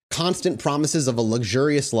and constant promises of a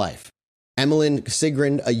luxurious life. Emmeline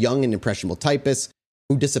Sigrind, a young and impressionable typist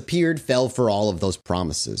who disappeared, fell for all of those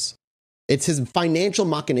promises. It's his financial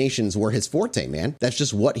machinations were his forte, man. That's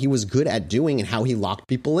just what he was good at doing and how he locked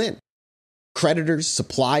people in. Creditors,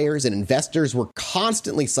 suppliers, and investors were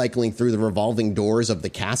constantly cycling through the revolving doors of the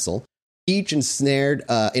castle, each ensnared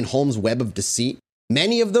in Holmes' web of deceit.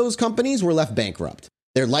 Many of those companies were left bankrupt.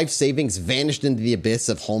 Their life savings vanished into the abyss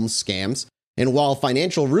of Holmes' scams. And while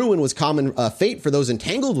financial ruin was common fate for those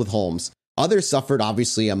entangled with Holmes, others suffered,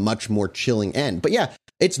 obviously, a much more chilling end. But yeah,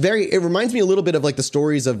 it reminds me a little bit of like the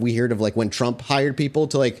stories we heard of like when Trump hired people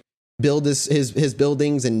to like build his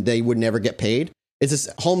buildings and they would never get paid. It's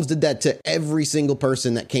just Holmes did that to every single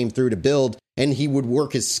person that came through to build, and he would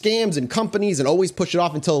work his scams and companies and always push it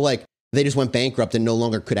off until like they just went bankrupt and no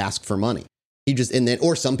longer could ask for money.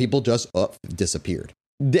 Or some people just disappeared.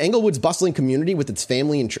 The Englewood's bustling community with its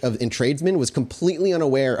family and tradesmen was completely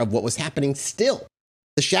unaware of what was happening still.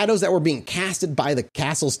 The shadows that were being casted by the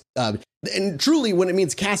castle's, and truly when it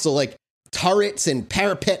means castle, like turrets and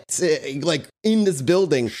parapets, like in this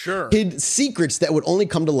building, sure, hid secrets that would only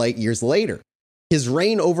come to light years later. His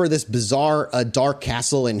reign over this bizarre, dark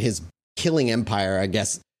castle and his killing empire, I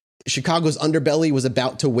guess, Chicago's underbelly was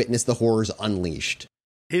about to witness the horrors unleashed.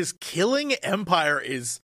 His killing empire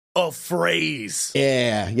is a phrase.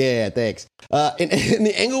 Yeah, thanks. In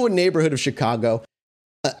the Englewood neighborhood of Chicago,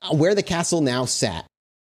 where the castle now sat,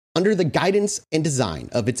 under the guidance and design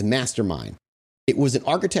of its mastermind, it was an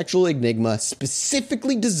architectural enigma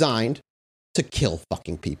specifically designed to kill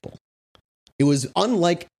fucking people. It was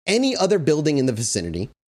unlike any other building in the vicinity.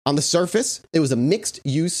 On the surface, it was a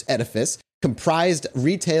mixed-use edifice comprising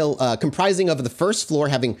of the first floor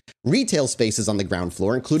having retail spaces on the ground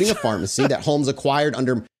floor, including a pharmacy that Holmes acquired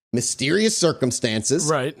under mysterious circumstances,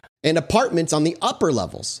 right, and apartments on the upper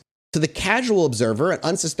levels. To the casual observer, an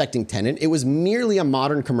unsuspecting tenant, it was merely a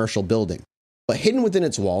modern commercial building. But hidden within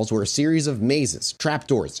its walls were a series of mazes,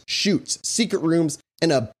 trapdoors, chutes, secret rooms,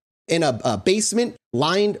 and a basement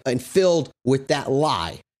lined and filled with that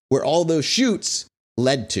lie, where all those chutes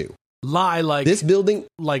led to. Lie like this building,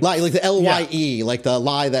 like the LYE, like the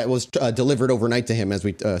lie that was delivered overnight to him, as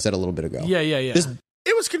we said a little bit ago. Yeah.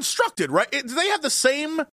 It was constructed, right? Do they have the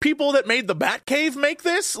same people that made the Batcave make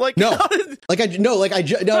this? Like no, Yeah,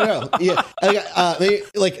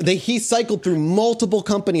 he cycled through multiple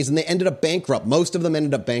companies and they ended up bankrupt. Most of them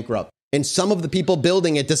ended up bankrupt, and some of the people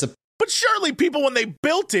building it disappeared. But surely people, when they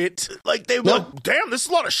built it, like they were like, damn, this is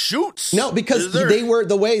a lot of chutes. No, because they were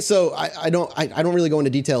the way. So I don't really go into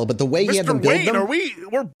detail, but the way he had them build them.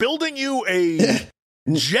 We're building you a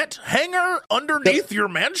jet hangar underneath your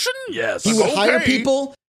mansion? Yes. He would hire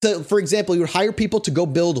people for example, he would hire people to go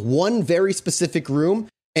build one very specific room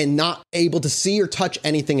and not able to see or touch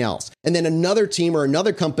anything else. And then another team or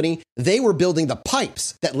another company, they were building the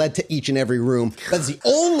pipes that led to each and every room. That's the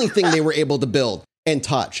only thing they were able to build and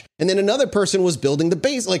touch. And then another person was building the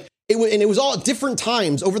base. It was all at different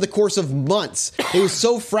times over the course of months. It was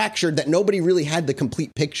so fractured that nobody really had the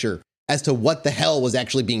complete picture as to what the hell was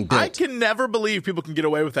actually being built. I can never believe people can get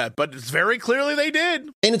away with that, but it's very clearly they did.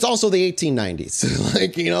 And it's also the 1890s.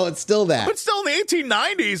 It's still that. But still in the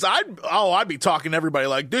 1890s, I'd be talking to everybody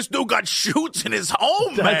like, this dude got chutes in his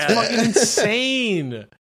home, That's man. fucking insane.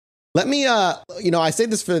 Let me, I say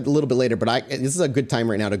this for a little bit later, but this is a good time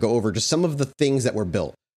right now to go over just some of the things that were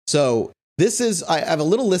built. So I have a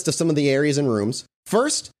little list of some of the areas and rooms.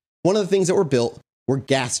 First, one of the things that were built were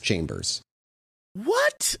gas chambers.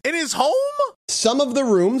 What? In his home? Some of the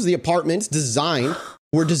rooms, the apartments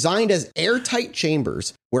were designed as airtight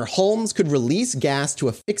chambers where Holmes could release gas to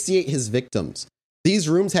asphyxiate his victims. These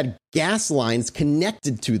rooms had gas lines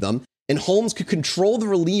connected to them, and Holmes could control the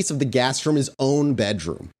release of the gas from his own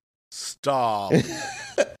bedroom. Stop.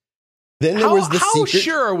 Then there was the how secret.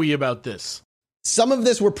 Sure are we about this? Some of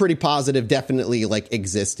this were pretty positive, definitely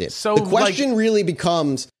existed. So, the question really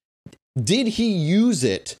becomes, did he use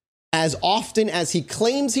it as often as he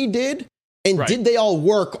claims he did? And Right. did they all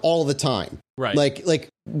work all the time? Right.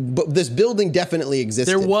 But this building definitely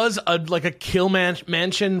existed. There was a kill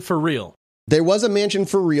mansion for real. There was a mansion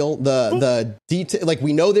for real. The detail,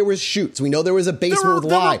 we know there was chutes. We know there was a basement with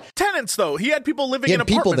lye. There were tenants, though. He had people living He in had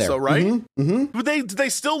people apartments, there. though, right? Mm-hmm, mm-hmm. Did they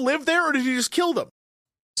still live there, or did he just kill them?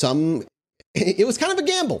 It was kind of a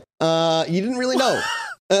gamble. You didn't really know.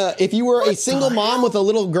 If you were a single mom with a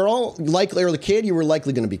little girl, or a kid, you were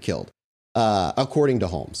likely going to be killed, according to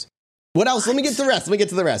Holmes. What else? Let me get to the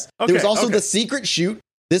rest. Okay, there was also the secret chute.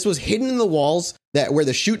 This was hidden in the walls where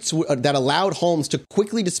the chutes that allowed Holmes to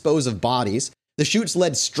quickly dispose of bodies. The chutes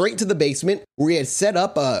led straight to the basement, where he had set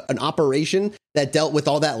up an operation that dealt with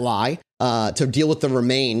all that lye to deal with the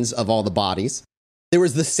remains of all the bodies. There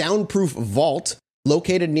was the soundproof vault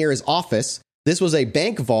located near his office. This was a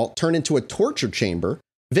bank vault turned into a torture chamber.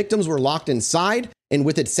 Victims were locked inside, and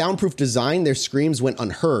with its soundproof design, their screams went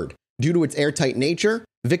unheard. Due to its airtight nature,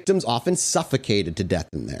 victims often suffocated to death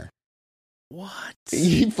in there. What?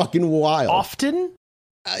 Fucking wild. Often?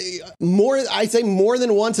 I say more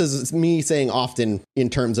than once is me saying often in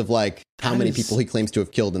terms of how many people he claims to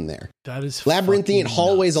have killed in there. That is labyrinthine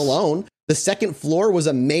hallways nuts. alone. The second floor was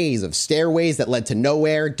a maze of stairways that led to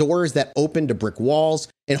nowhere, doors that opened to brick walls,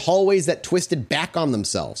 and hallways that twisted back on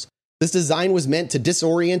themselves. This design was meant to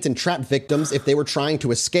disorient and trap victims if they were trying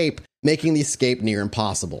to escape, making the escape near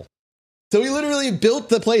impossible. So he literally built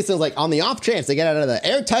the place and was like, on the off chance they get out of the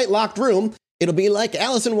airtight locked room, it'll be like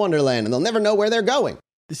Alice in Wonderland and they'll never know where they're going.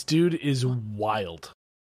 This dude is wild.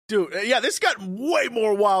 Dude, yeah, this got way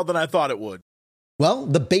more wild than I thought it would. Well,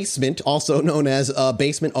 the basement, also known as a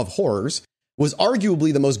basement of horrors, was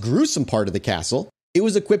arguably the most gruesome part of the castle. It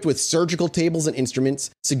was equipped with surgical tables and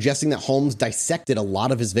instruments, suggesting that Holmes dissected a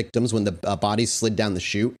lot of his victims when the bodies slid down the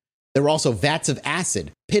chute. There were also vats of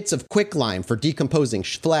acid, pits of quicklime for decomposing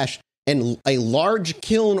flesh, and a large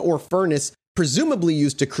kiln or furnace presumably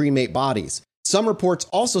used to cremate bodies. Some reports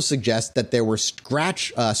also suggest that there were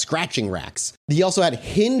scratching racks. He also had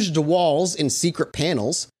hinged walls and secret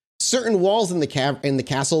panels. Certain walls in the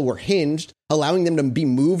castle were hinged, allowing them to be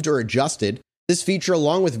moved or adjusted. This feature,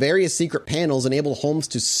 along with various secret panels, enabled Holmes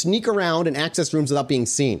to sneak around and access rooms without being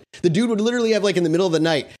seen. The dude would literally have, in the middle of the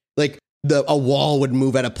night, a wall would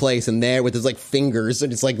move out of place, and there with his fingers,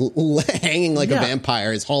 and it's hanging like a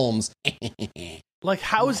vampire is Holmes.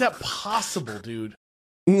 How is that possible, dude?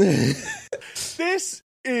 This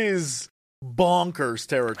is bonkers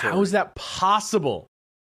territory. How is that possible?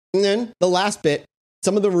 And then the last bit,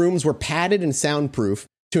 some of the rooms were padded and soundproof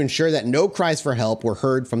to ensure that no cries for help were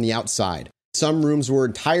heard from the outside. Some rooms were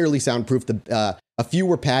entirely soundproof. A few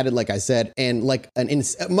were padded, like I said, and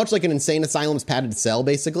much like an insane asylum's padded cell,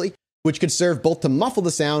 basically, which could serve both to muffle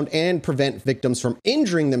the sound and prevent victims from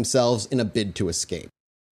injuring themselves in a bid to escape.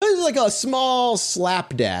 It was a small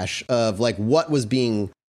slapdash of what was being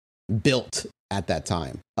built at that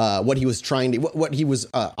time, what he was trying to, what he was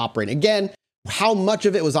operating. Again, how much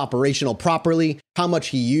of it was operational properly, how much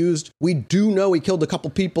he used. We do know he killed a couple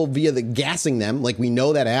people via the gassing them. We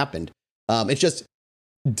know that happened. It's just,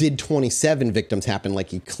 did 27 victims happen like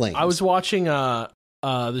he claims? I was watching the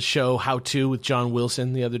show How To with John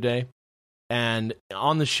Wilson the other day, and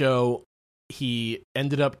on the show, he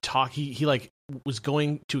ended up talking. He was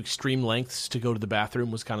going to extreme lengths to go to the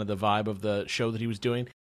bathroom. Was kind of the vibe of the show that he was doing,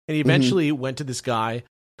 and he eventually went to this guy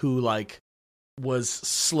who was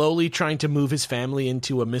slowly trying to move his family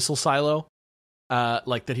into a missile silo.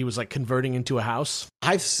 That he was converting into a house.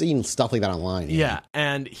 I've seen stuff like that online. Yeah,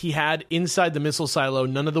 and he had inside the missile silo,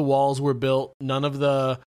 none of the walls were built, none of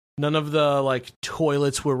the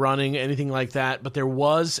toilets were running, anything like that. But there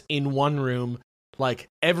was in one room,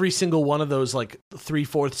 every single one of those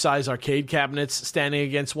 3/4 size arcade cabinets standing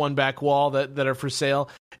against one back wall that are for sale,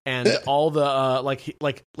 and all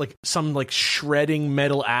the some shredding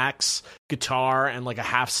metal axe, guitar, and a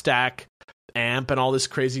half stack amp and all this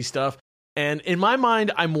crazy stuff. And in my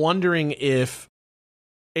mind, I'm wondering if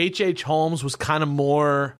H.H. Holmes was kind of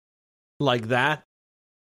more like that.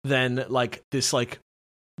 than like this like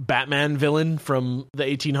Batman villain from the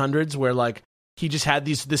 1800s where like he just had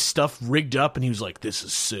this stuff rigged up and he was like, this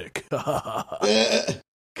is sick.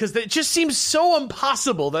 Because it just seems so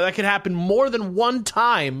impossible that could happen more than one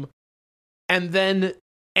time and then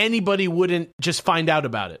anybody wouldn't just find out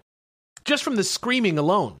about it. Just from the screaming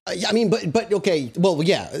alone. I mean, but okay, well,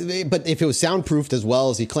 yeah, but if it was soundproofed as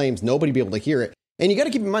well as he claims, nobody'd be able to hear it. And you got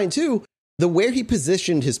to keep in mind, too, where he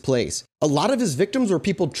positioned his place. A lot of his victims were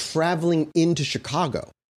people traveling into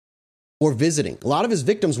Chicago or visiting. A lot of his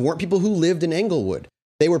victims weren't people who lived in Englewood.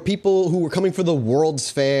 They were people who were coming for the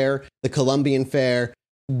World's Fair, the Columbian Fair.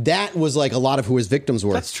 That was like a lot of who his victims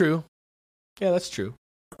were. That's true. Yeah, that's true.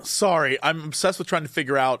 Sorry, I'm obsessed with trying to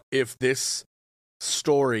figure out if this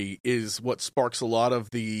story is what sparks a lot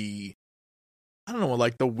of the, I don't know,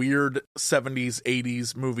 like the weird 70s,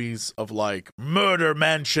 80s movies of like Murder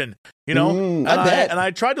Mansion, you know? I bet. And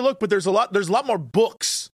I tried to look, but there's a lot more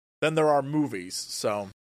books than there are movies. So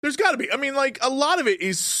there's got to be. I mean, like a lot of it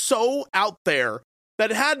is so out there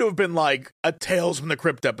that it had to have been like a Tales from the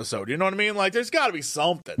Crypt episode. You know what I mean? Like there's got to be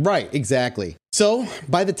something. Right, exactly. So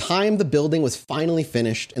by the time the building was finally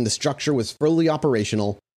finished and the structure was fully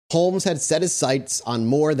operational, Holmes had set his sights on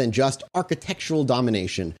more than just architectural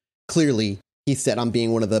domination. Clearly, he set on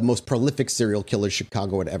being one of the most prolific serial killers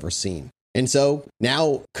Chicago had ever seen. And so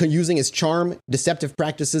now, using his charm, deceptive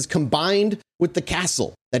practices, combined with the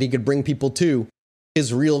castle that he could bring people to,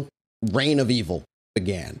 his real reign of evil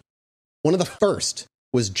began. One of the first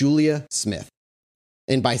was Julia Smith.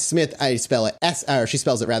 And by Smith, I spell it she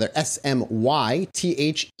spells it rather Smythe.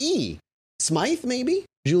 Smythe, maybe?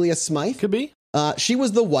 Julia Smythe? Could be. She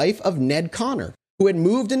was the wife of Ned Connor, who had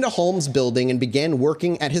moved into Holmes' building and began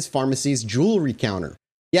working at his pharmacy's jewelry counter.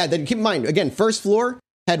 Yeah, then keep in mind, again, first floor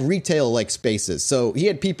had retail-like spaces, so he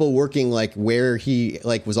had people working like where he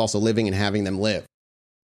like was also living and having them live.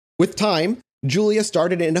 With time, Julia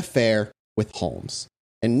started an affair with Holmes,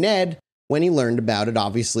 and Ned, when he learned about it,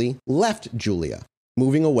 obviously left Julia,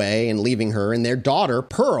 moving away and leaving her and their daughter,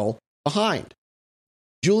 Pearl, behind.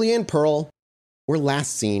 Julia and Pearl were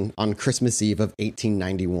last seen on Christmas Eve of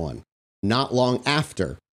 1891, not long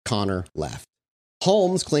after Connor left.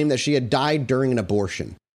 Holmes claimed that she had died during an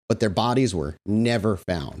abortion, but their bodies were never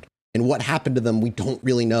found. And what happened to them, we don't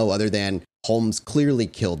really know other than Holmes clearly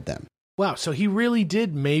killed them. Wow, so he really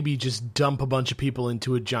did maybe just dump a bunch of people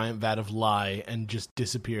into a giant vat of lye and just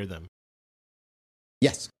disappear them.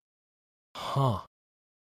 Yes. Huh.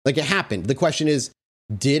 Like it happened. The question is,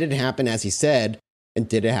 did it happen as he said? And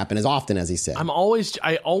did it happen as often as he said?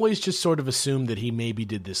 I always just sort of assumed that he maybe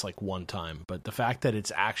did this like one time, but the fact that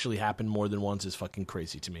it's actually happened more than once is fucking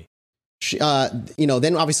crazy to me. She,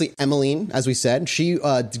 then obviously Emmeline, as we said, she,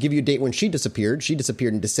 to give you a date when she disappeared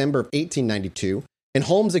in December of 1892. And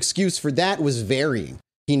Holmes' excuse for that was varying.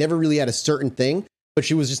 He never really had a certain thing, but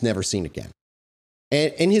she was just never seen again.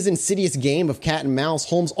 And in his insidious game of cat and mouse,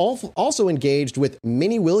 Holmes also engaged with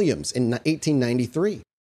Minnie Williams in 1893.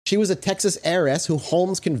 She was a Texas heiress who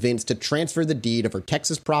Holmes convinced to transfer the deed of her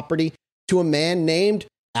Texas property to a man named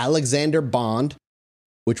Alexander Bond,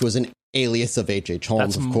 which was an alias of H.H.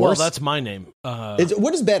 Holmes, of course. Well, that's my name.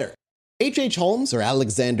 What is better, H.H. Holmes or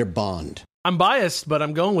Alexander Bond? I'm biased, but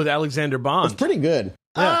I'm going with Alexander Bond. It's pretty good.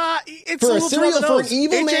 Yeah. It's for an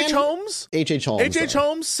evil man. H.H. Holmes? H.H. Holmes. H.H.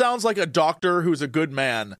 Holmes sounds like a doctor who's a good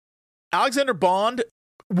man. Alexander Bond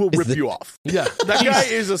will rip you off. Yeah. That guy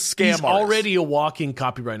is a scam He's artist. already a walking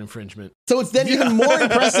copyright infringement. So it's then even more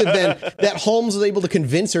impressive than that Holmes was able to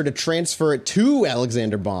convince her to transfer it to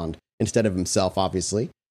Alexander Bond instead of himself, obviously.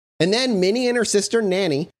 And then Minnie and her sister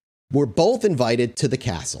Nanny were both invited to the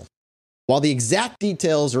castle. While the exact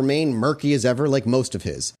details remain murky as ever, like most of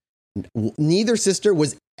his, neither sister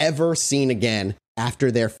was ever seen again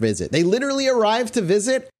after their visit. They literally arrived to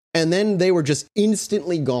visit, and then they were just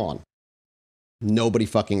instantly gone. Nobody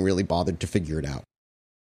fucking really bothered to figure it out.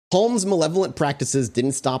 Holmes' malevolent practices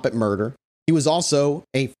didn't stop at murder. He was also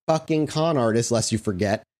a fucking con artist, lest you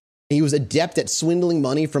forget. He was adept at swindling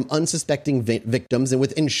money from unsuspecting victims, and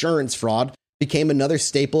with insurance fraud, became another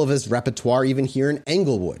staple of his repertoire even here in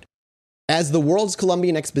Englewood. As the World's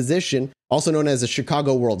Columbian Exposition, also known as the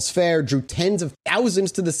Chicago World's Fair, drew tens of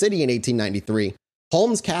thousands to the city in 1893,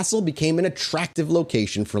 Holmes Castle became an attractive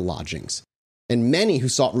location for lodgings, and many who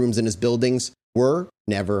sought rooms in his buildings were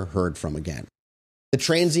never heard from again. The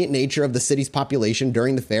transient nature of the city's population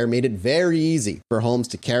during the fair made it very easy for Holmes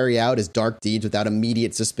to carry out his dark deeds without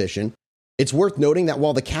immediate suspicion. It's worth noting that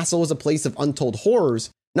while the castle was a place of untold horrors,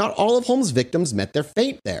 not all of Holmes' victims met their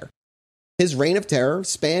fate there. His reign of terror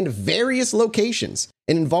spanned various locations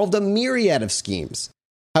and involved a myriad of schemes.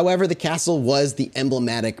 However, the castle was the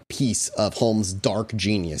emblematic piece of Holmes' dark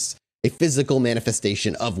genius, a physical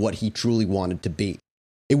manifestation of what he truly wanted to be.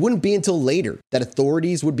 It wouldn't be until later that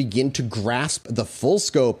authorities would begin to grasp the full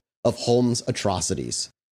scope of Holmes' atrocities.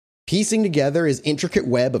 Piecing together his intricate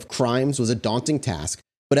web of crimes was a daunting task,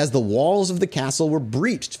 but as the walls of the castle were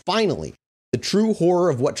breached, finally, the true horror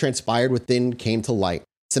of what transpired within came to light,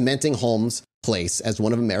 cementing Holmes' place as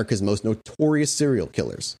one of America's most notorious serial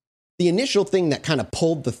killers. The initial thing that kind of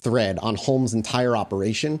pulled the thread on Holmes' entire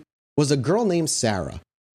operation was a girl named Sarah,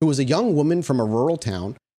 who was a young woman from a rural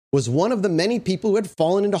town, was one of the many people who had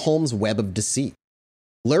fallen into Holmes' web of deceit.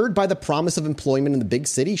 Lured by the promise of employment in the big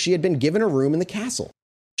city, she had been given a room in the castle.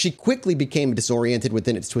 She quickly became disoriented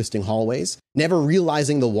within its twisting hallways, never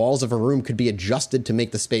realizing the walls of her room could be adjusted to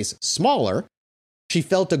make the space smaller. She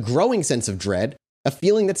felt a growing sense of dread, a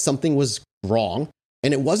feeling that something was wrong,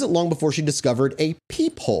 and it wasn't long before she discovered a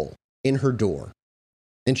peephole in her door.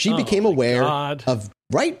 And she became aware of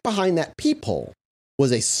right behind that peephole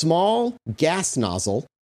was a small gas nozzle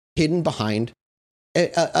hidden behind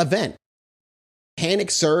a vent. Panic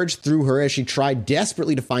surged through her as she tried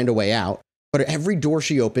desperately to find a way out, but every door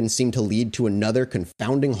she opened seemed to lead to another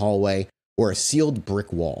confounding hallway or a sealed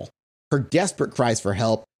brick wall. Her desperate cries for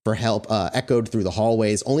help echoed through the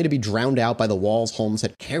hallways, only to be drowned out by the walls Holmes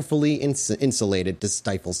had carefully insulated to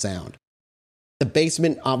stifle sound. The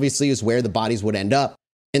basement obviously is where the bodies would end up,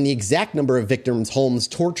 and the exact number of victims Holmes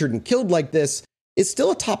tortured and killed like this is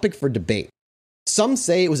still a topic for debate. Some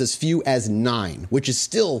say it was as few as 9, which is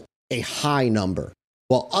still a high number,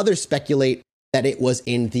 while others speculate that it was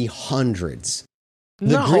in the hundreds.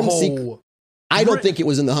 I don't think it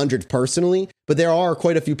was in the hundreds personally, but there are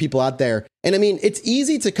quite a few people out there. And I mean, it's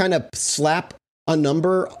easy to kind of slap a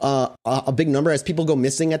number, a big number as people go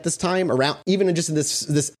missing at this time around, even in just in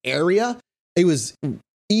this area. It was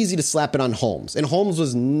easy to slap it on Holmes. And Holmes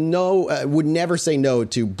was would never say no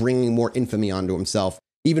to bringing more infamy onto himself,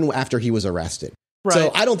 even after he was arrested. Right.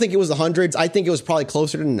 So I don't think it was the hundreds. I think it was probably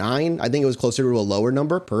closer to 9. I think it was closer to a lower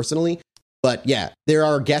number personally. But yeah, there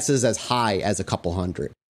are guesses as high as a couple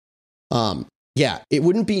hundred. Yeah, it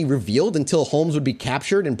wouldn't be revealed until Holmes would be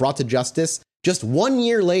captured and brought to justice just 1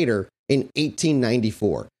 year later in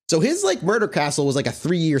 1894. So his murder castle was like a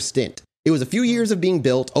 3-year stint. It was a few years of being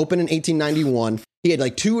built, opened in 1891. He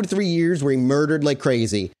had 2 to 3 years where he murdered like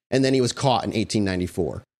crazy, and then he was caught in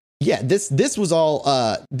 1894. Yeah, this was all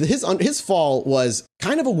his fall was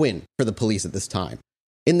kind of a win for the police at this time.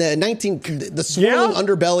 In the swirling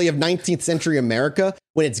underbelly of 19th century America,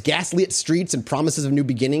 when its gaslit streets and promises of new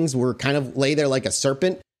beginnings were kind of lay there like a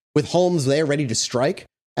serpent, with Holmes there ready to strike,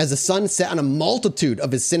 as the sun set on a multitude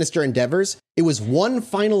of his sinister endeavors, it was one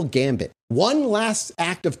final gambit, one last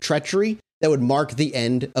act of treachery that would mark the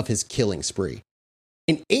end of his killing spree.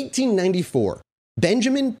 In 1894,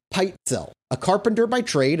 Benjamin Pitezel, a carpenter by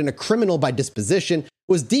trade and a criminal by disposition,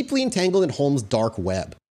 was deeply entangled in Holmes' dark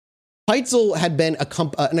web. Pitezel had been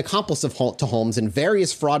an accomplice to Holmes in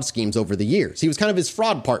various fraud schemes over the years. He was kind of his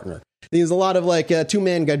fraud partner. He was a lot of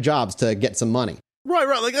two-man jobs to get some money. Right,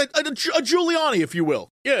 like a Giuliani, if you will.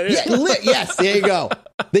 Yeah. Yes, there you go.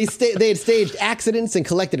 They had staged accidents and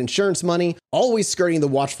collected insurance money, always skirting the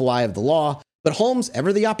watchful eye of the law. But Holmes,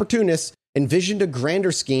 ever the opportunist, envisioned a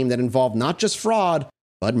grander scheme that involved not just fraud,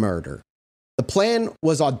 but murder. The plan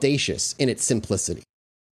was audacious in its simplicity.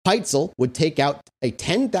 Pitezel would take out a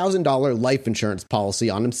 $10,000 life insurance policy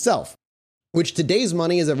on himself, which today's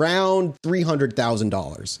money is around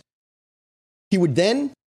 $300,000. He would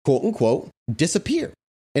then, quote unquote, disappear,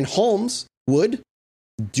 and Holmes would,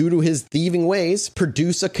 due to his thieving ways,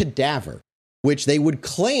 produce a cadaver, which they would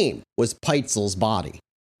claim was Pitezel's body.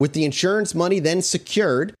 With the insurance money then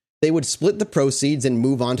secured, they would split the proceeds and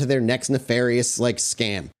move on to their next nefarious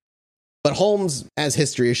scam. But Holmes, as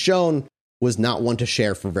history has shown, was not one to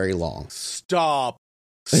share for very long. Stop.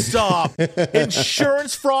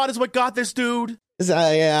 Insurance fraud is what got this dude.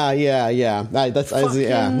 Yeah. Yes,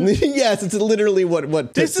 it's literally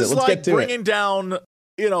what this is. Let's get to bringing down,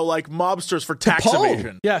 mobsters for tax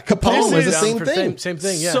evasion. Yeah, Capone was the same thing. Same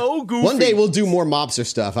thing. Yeah. So goofy. One day we'll do more mobster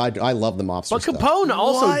stuff. I love the mobster stuff. But Capone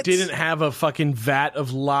also didn't have a fucking vat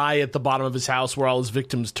of lye at the bottom of his house where all his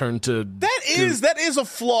victims turned to. That is a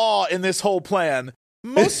flaw in this whole plan.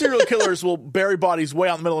 Most serial killers will bury bodies way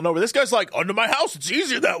out in the middle of nowhere. This guy's like, under my house, it's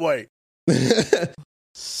easier that way.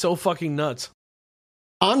 So fucking nuts.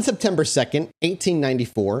 On September 2nd,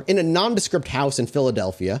 1894, in a nondescript house in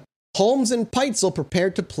Philadelphia, Holmes and Pitezel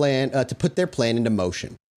prepared to put their plan into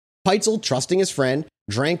motion. Pitezel, trusting his friend,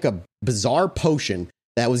 drank a bizarre potion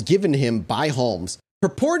that was given to him by Holmes,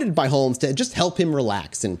 purported by Holmes to just help him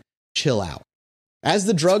relax and chill out. As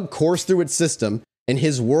the drug coursed through its system, and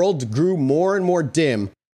his world grew more and more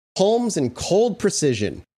dim, Holmes, in cold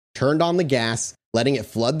precision, turned on the gas, letting it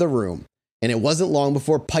flood the room. And it wasn't long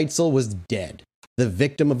before Peitzel was dead, the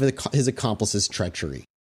victim of his accomplice's treachery.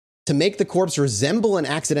 To make the corpse resemble an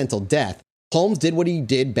accidental death, Holmes did what he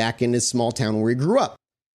did back in his small town where he grew up.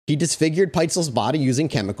 He disfigured Peitzel's body using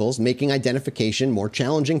chemicals, making identification more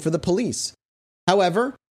challenging for the police.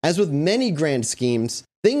 However, as with many grand schemes,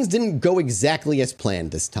 things didn't go exactly as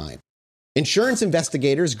planned this time. Insurance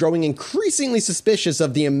investigators, growing increasingly suspicious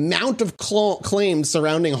of the amount of claims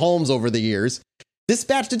surrounding Holmes over the years,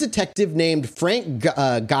 dispatched a detective named Frank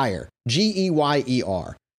Geyer,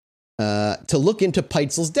 Geyer, to look into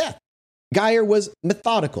Peitzel's death. Geyer was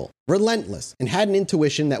methodical, relentless, and had an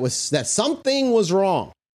intuition that something was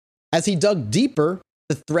wrong. As he dug deeper,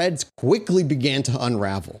 the threads quickly began to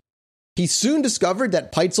unravel. He soon discovered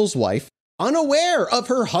that Peitzel's wife, unaware of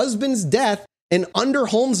her husband's death and under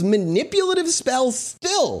Holmes' manipulative spell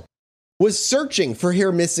still, was searching for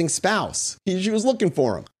her missing spouse. She was looking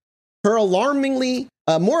for him. More alarmingly,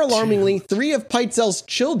 3 of Peitzel's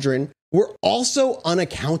children were also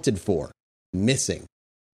unaccounted for, missing.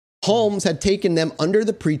 Holmes had taken them under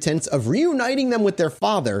the pretense of reuniting them with their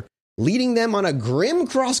father, leading them on a grim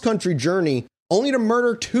cross-country journey, only to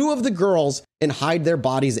murder 2 of the girls and hide their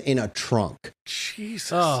bodies in a trunk.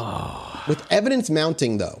 Jesus. Oh. With evidence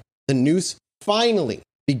mounting, though, the noose finally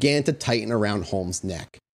began to tighten around Holmes'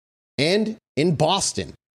 neck. And in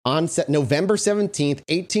Boston, on November 17th,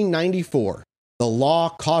 1894, the law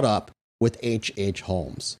caught up with H.H.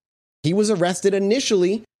 Holmes. He was arrested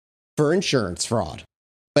initially for insurance fraud.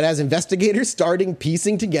 But as investigators started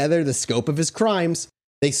piecing together the scope of his crimes,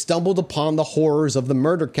 they stumbled upon the horrors of the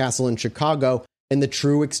murder castle in Chicago and the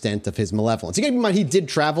true extent of his malevolence. You gotta keep in mind, he did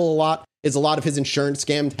travel a lot. A lot of his insurance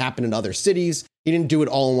scams happened in other cities. He didn't do it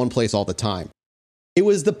all in one place all the time. It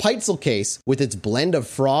was the Peitzel case, with its blend of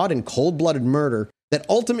fraud and cold-blooded murder, that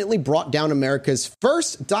ultimately brought down America's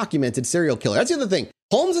first documented serial killer. That's the other thing.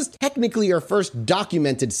 Holmes is technically our first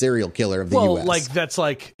documented serial killer of the U.S. That's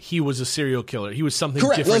like he was a serial killer. He was something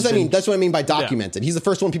Correct. different. That's what I mean by documented. Yeah. He's the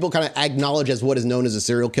first one people kind of acknowledge as what is known as a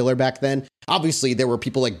serial killer back then. Obviously, there were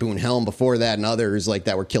people like Boone Helm before that and others like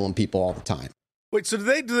that were killing people all the time. Wait, so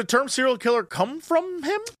did the term serial killer come from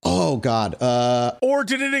him? Oh, God. Or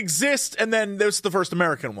did it exist and then this is the first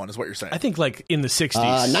American one, is what you're saying? I think like in the 60s.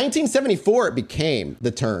 1974, it became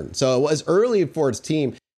the term. So it was early for its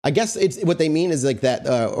team. I guess it's what they mean is like that,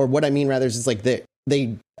 or what I mean rather is just like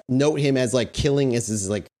they note him as like killing is his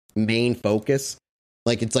like main focus.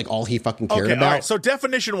 Like it's like all he fucking cared about. All right. So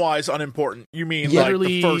definition wise, unimportant. You mean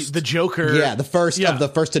literally like the first, the Joker? Yeah, the first of the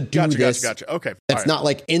first to do this. Gotcha. Okay, that's not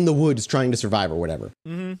like in the woods trying to survive or whatever.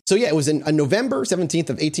 Mm-hmm. So yeah, it was on November 17th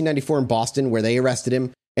of 1894 in Boston where they arrested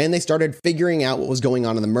him, and they started figuring out what was going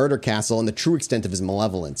on in the murder castle and the true extent of his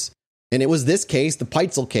malevolence. And it was this case, the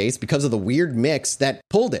Peitzel case, because of the weird mix that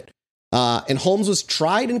pulled it. And Holmes was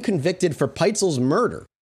tried and convicted for Peitzel's murder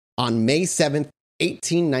on May 7th,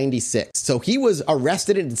 1896. So he was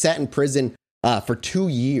arrested and sat in prison for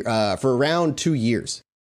around 2 years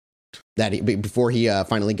before he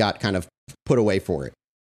finally got kind of put away for it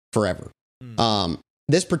forever.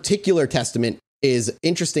 This particular testament is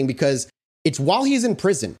interesting because it's while he's in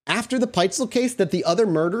prison after the Peitzel case that the other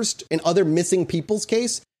murders and other missing people's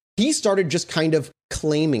case, he started just kind of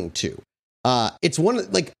claiming to. It's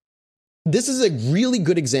one like, this is a really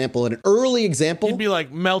good example, an early example. He'd be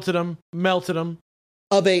like, melted him.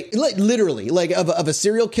 Of literally of a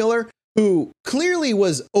serial killer who clearly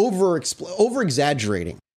was over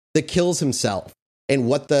exaggerating the kills himself and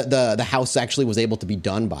what the house actually was able to be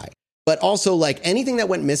done by. But also like anything that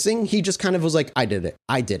went missing, he just kind of was like, I did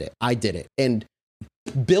it. And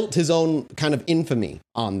built his own kind of infamy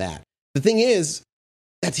on that. The thing is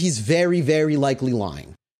that he's very, very likely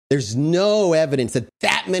lying. There's no evidence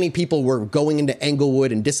that many people were going into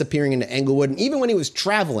Englewood and disappearing into Englewood. And even when he was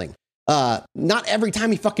traveling, not every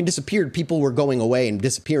time he fucking disappeared, people were going away and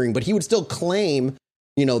disappearing, but he would still claim,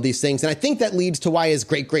 these things. And I think that leads to why his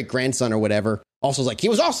great-great-grandson or whatever also was like, he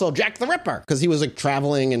was also Jack the Ripper, because he was like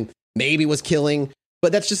traveling and maybe was killing.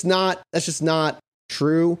 But that's just not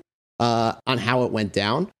true on how it went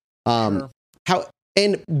down. Sure.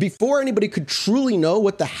 And before anybody could truly know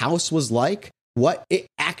what the house was like, what it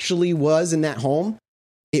actually was in that home,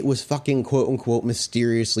 it was fucking quote unquote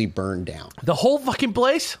mysteriously burned down. The whole fucking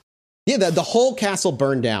place? Yeah, the whole castle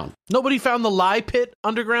burned down. Nobody found the lie pit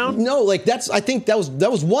underground? No, like I think that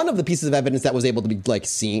was one of the pieces of evidence that was able to be like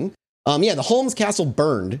seen. The Holmes Castle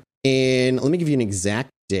burned in, let me give you an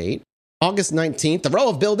exact date. August 19th, the row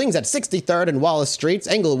of buildings at 63rd and Wallace Streets,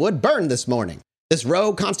 Englewood, burned this morning. This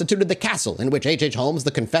row constituted the castle in which H.H. Holmes,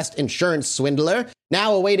 the confessed insurance swindler,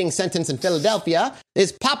 now awaiting sentence in Philadelphia,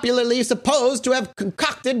 is popularly supposed to have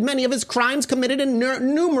concocted many of his crimes committed in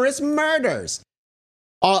numerous murders.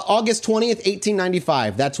 August 20th,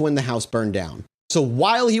 1895, that's when the house burned down. So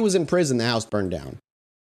while he was in prison, the house burned down.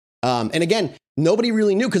 And again, nobody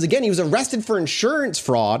really knew because, again, he was arrested for insurance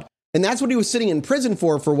fraud. And that's what he was sitting in prison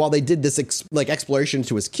for while they did this exploration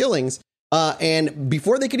to his killings. And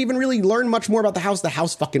before they could even really learn much more about the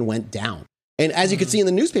house fucking went down. And as you can see in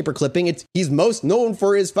the newspaper clipping, he's most known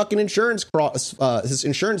for his fucking insurance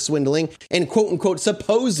swindling and quote unquote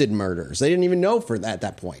supposed murders. They didn't even know at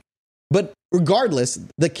that point. But regardless,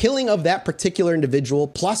 the killing of that particular individual,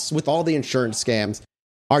 plus with all the insurance scams,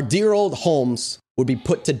 our dear old Holmes would be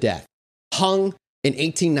put to death, hung in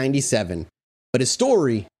 1897. But his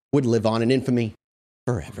story would live on in infamy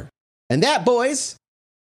forever. And that, boys,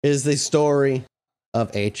 is the story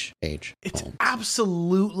of H.H. It's Holmes.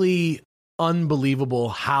 absolutely unbelievable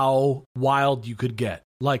how wild you could get.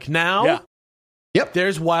 Like now, Yep.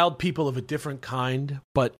 There's wild people of a different kind,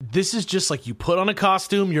 but this is just like you put on a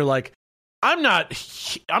costume, you're like, I'm not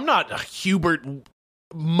Hubert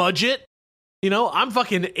Mudgett, I'm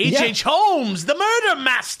fucking H.H. Holmes, the murder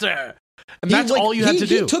master. And that's all you had to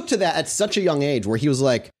do. He took to that at such a young age where he was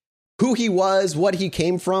like, who he was, what he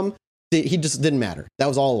came from, he just didn't matter. That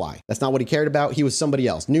was all a lie. That's not what he cared about. He was somebody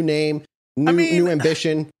else. New name, new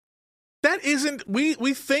ambition. That isn't,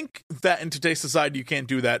 we think that in today's society you can't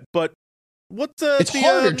do that, but it's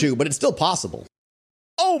harder to, but it's still possible.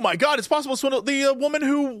 Oh my God, it's possible. So the woman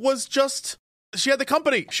who was she had the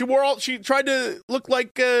company. She tried to look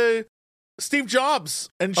like Steve Jobs,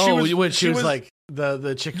 and she was like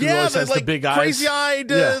the chick who always has the big eyes, crazy-eyed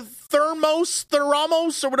Theramos,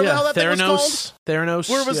 or whatever the hell that thing was called. Theranos,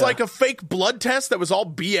 where it was like a fake blood test that was all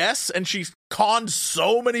BS, and she conned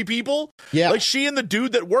so many people. Yeah, like she and the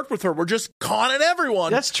dude that worked with her were just conning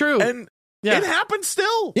everyone. That's true, and it happens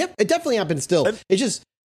still. Yep, it definitely happens still. And it's just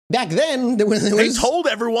back then they told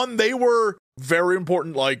everyone they were very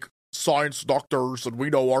important, like science doctors, and we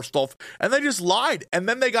know our stuff, and they just lied, and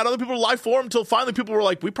then they got other people to lie for them until finally people were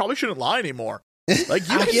like, we probably shouldn't lie anymore. Like,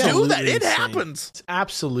 you can do that. It happens. It's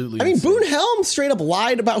absolutely insane. Boone Helms straight up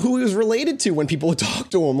lied about who he was related to when people would talk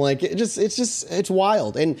to him. Like, it's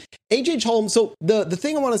wild. And H.H. Holmes, so the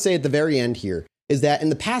thing I want to say at the very end here is that in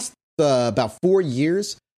the past about 4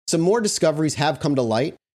 years, some more discoveries have come to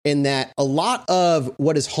light in that a lot of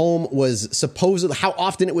what his home was supposedly, how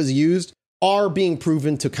often it was used, are being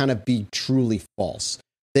proven to kind of be truly false.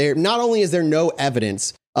 Not only is there no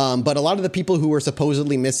evidence, but a lot of the people who were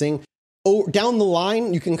supposedly missing, down the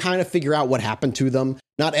line, you can kind of figure out what happened to them.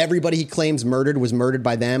 Not everybody he claims murdered was murdered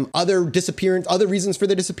by them. Other reasons for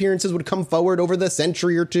their disappearances would come forward over the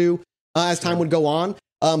century or two as time would go on.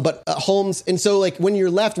 But Holmes, and so like when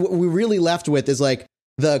you're left, what we're really left with is like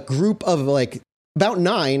the group of like about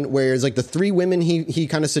 9, where it's like the 3 women he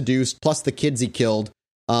kind of seduced, plus the kids he killed,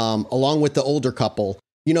 along with the older couple.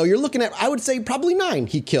 You're looking at, I would say, probably 9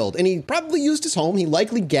 he killed, and he probably used his home. He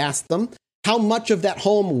likely gassed them. How much of that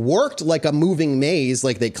home worked like a moving maze,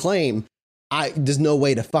 like they claim, there's no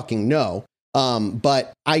way to fucking know.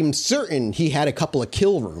 But I'm certain he had a couple of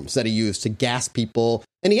kill rooms that he used to gas people,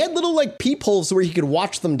 and he had little like peepholes where he could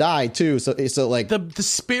watch them die too. So like the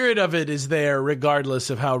spirit of it is there, regardless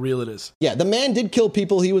of how real it is. Yeah, the man did kill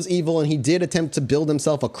people. He was evil, and he did attempt to build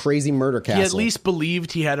himself a crazy murder castle. He at least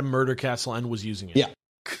believed he had a murder castle and was using it. Yeah,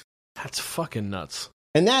 that's fucking nuts.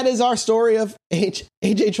 And that is our story of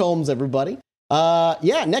H.H. Holmes, everybody.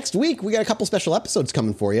 Next week we got a couple special episodes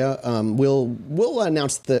coming for you. We'll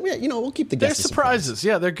announce we'll keep the guests. They're surprises.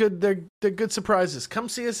 Yeah, they're good. They're good surprises. Come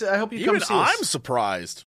see us. I hope you come see us. I'm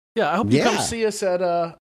surprised. Yeah, I hope you come see us at.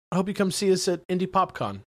 I hope you come see us at Indie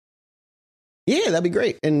PopCon. Yeah, that'd be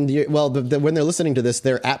great. And when they're listening to this,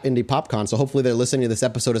 they're at Indie PopCon, so hopefully they're listening to this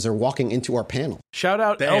episode as they're walking into our panel. Shout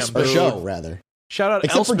out Elspeth. Or show rather. Shout out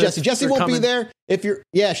except Elspeth for Jesse. Jesse won't be there.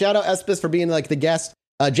 Shout out Elspeth for being like the guest.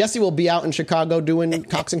 Jesse will be out in Chicago doing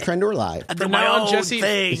Cox and Crendor live. From now on, Jesse,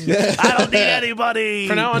 I don't need anybody.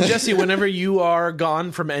 From now on, Jesse, whenever you are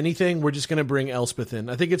gone from anything, we're just going to bring Elspeth in.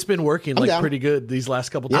 I think it's been working pretty good these last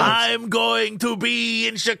couple times. I'm going to be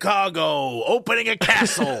in Chicago, opening a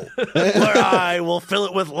castle where I will fill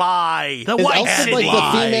it with lie. Is Elspeth like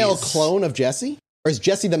the female clone of Jesse? Or is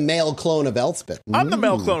Jesse the male clone of Elspeth? I'm the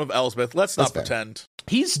male clone of Elspeth. Let's not pretend.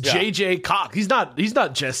 He's JJ Cox. He's not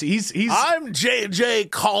Jesse. He's I'm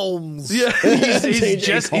JJ Holmes. Yeah,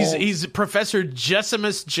 he's Professor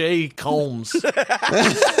Jessimus J. Combs.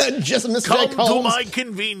 Jessimus Come J. Combs. to my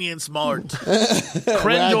convenience mart.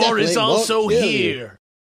 Crendor is also here.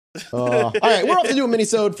 All right, we're off to do a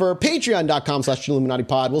mini-sode for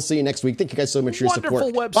patreon.com/IlluminatiPod. We'll see you next week. Thank you guys so much for your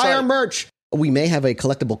support. Website. Buy our merch. We may have a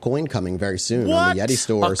collectible coin coming very soon on the Yeti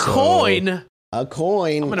store. A coin? A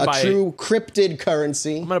coin. A true cryptid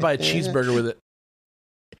currency. I'm going to buy a cheeseburger with it.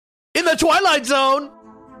 In the Twilight Zone!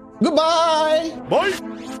 Goodbye! Bye!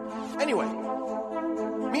 Anyway,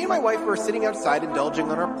 me and my wife were sitting outside indulging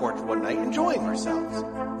on our porch one night, enjoying ourselves.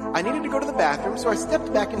 I needed to go to the bathroom, so I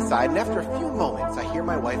stepped back inside, and after a few moments, I hear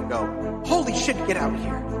my wife go, "Holy shit, get out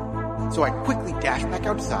here." So I quickly dash back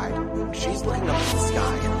outside, and she's looking up at the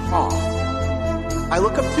sky in awe. I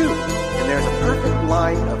look up too, and there's a perfect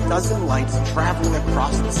line of dozen lights traveling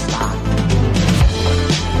across the sky.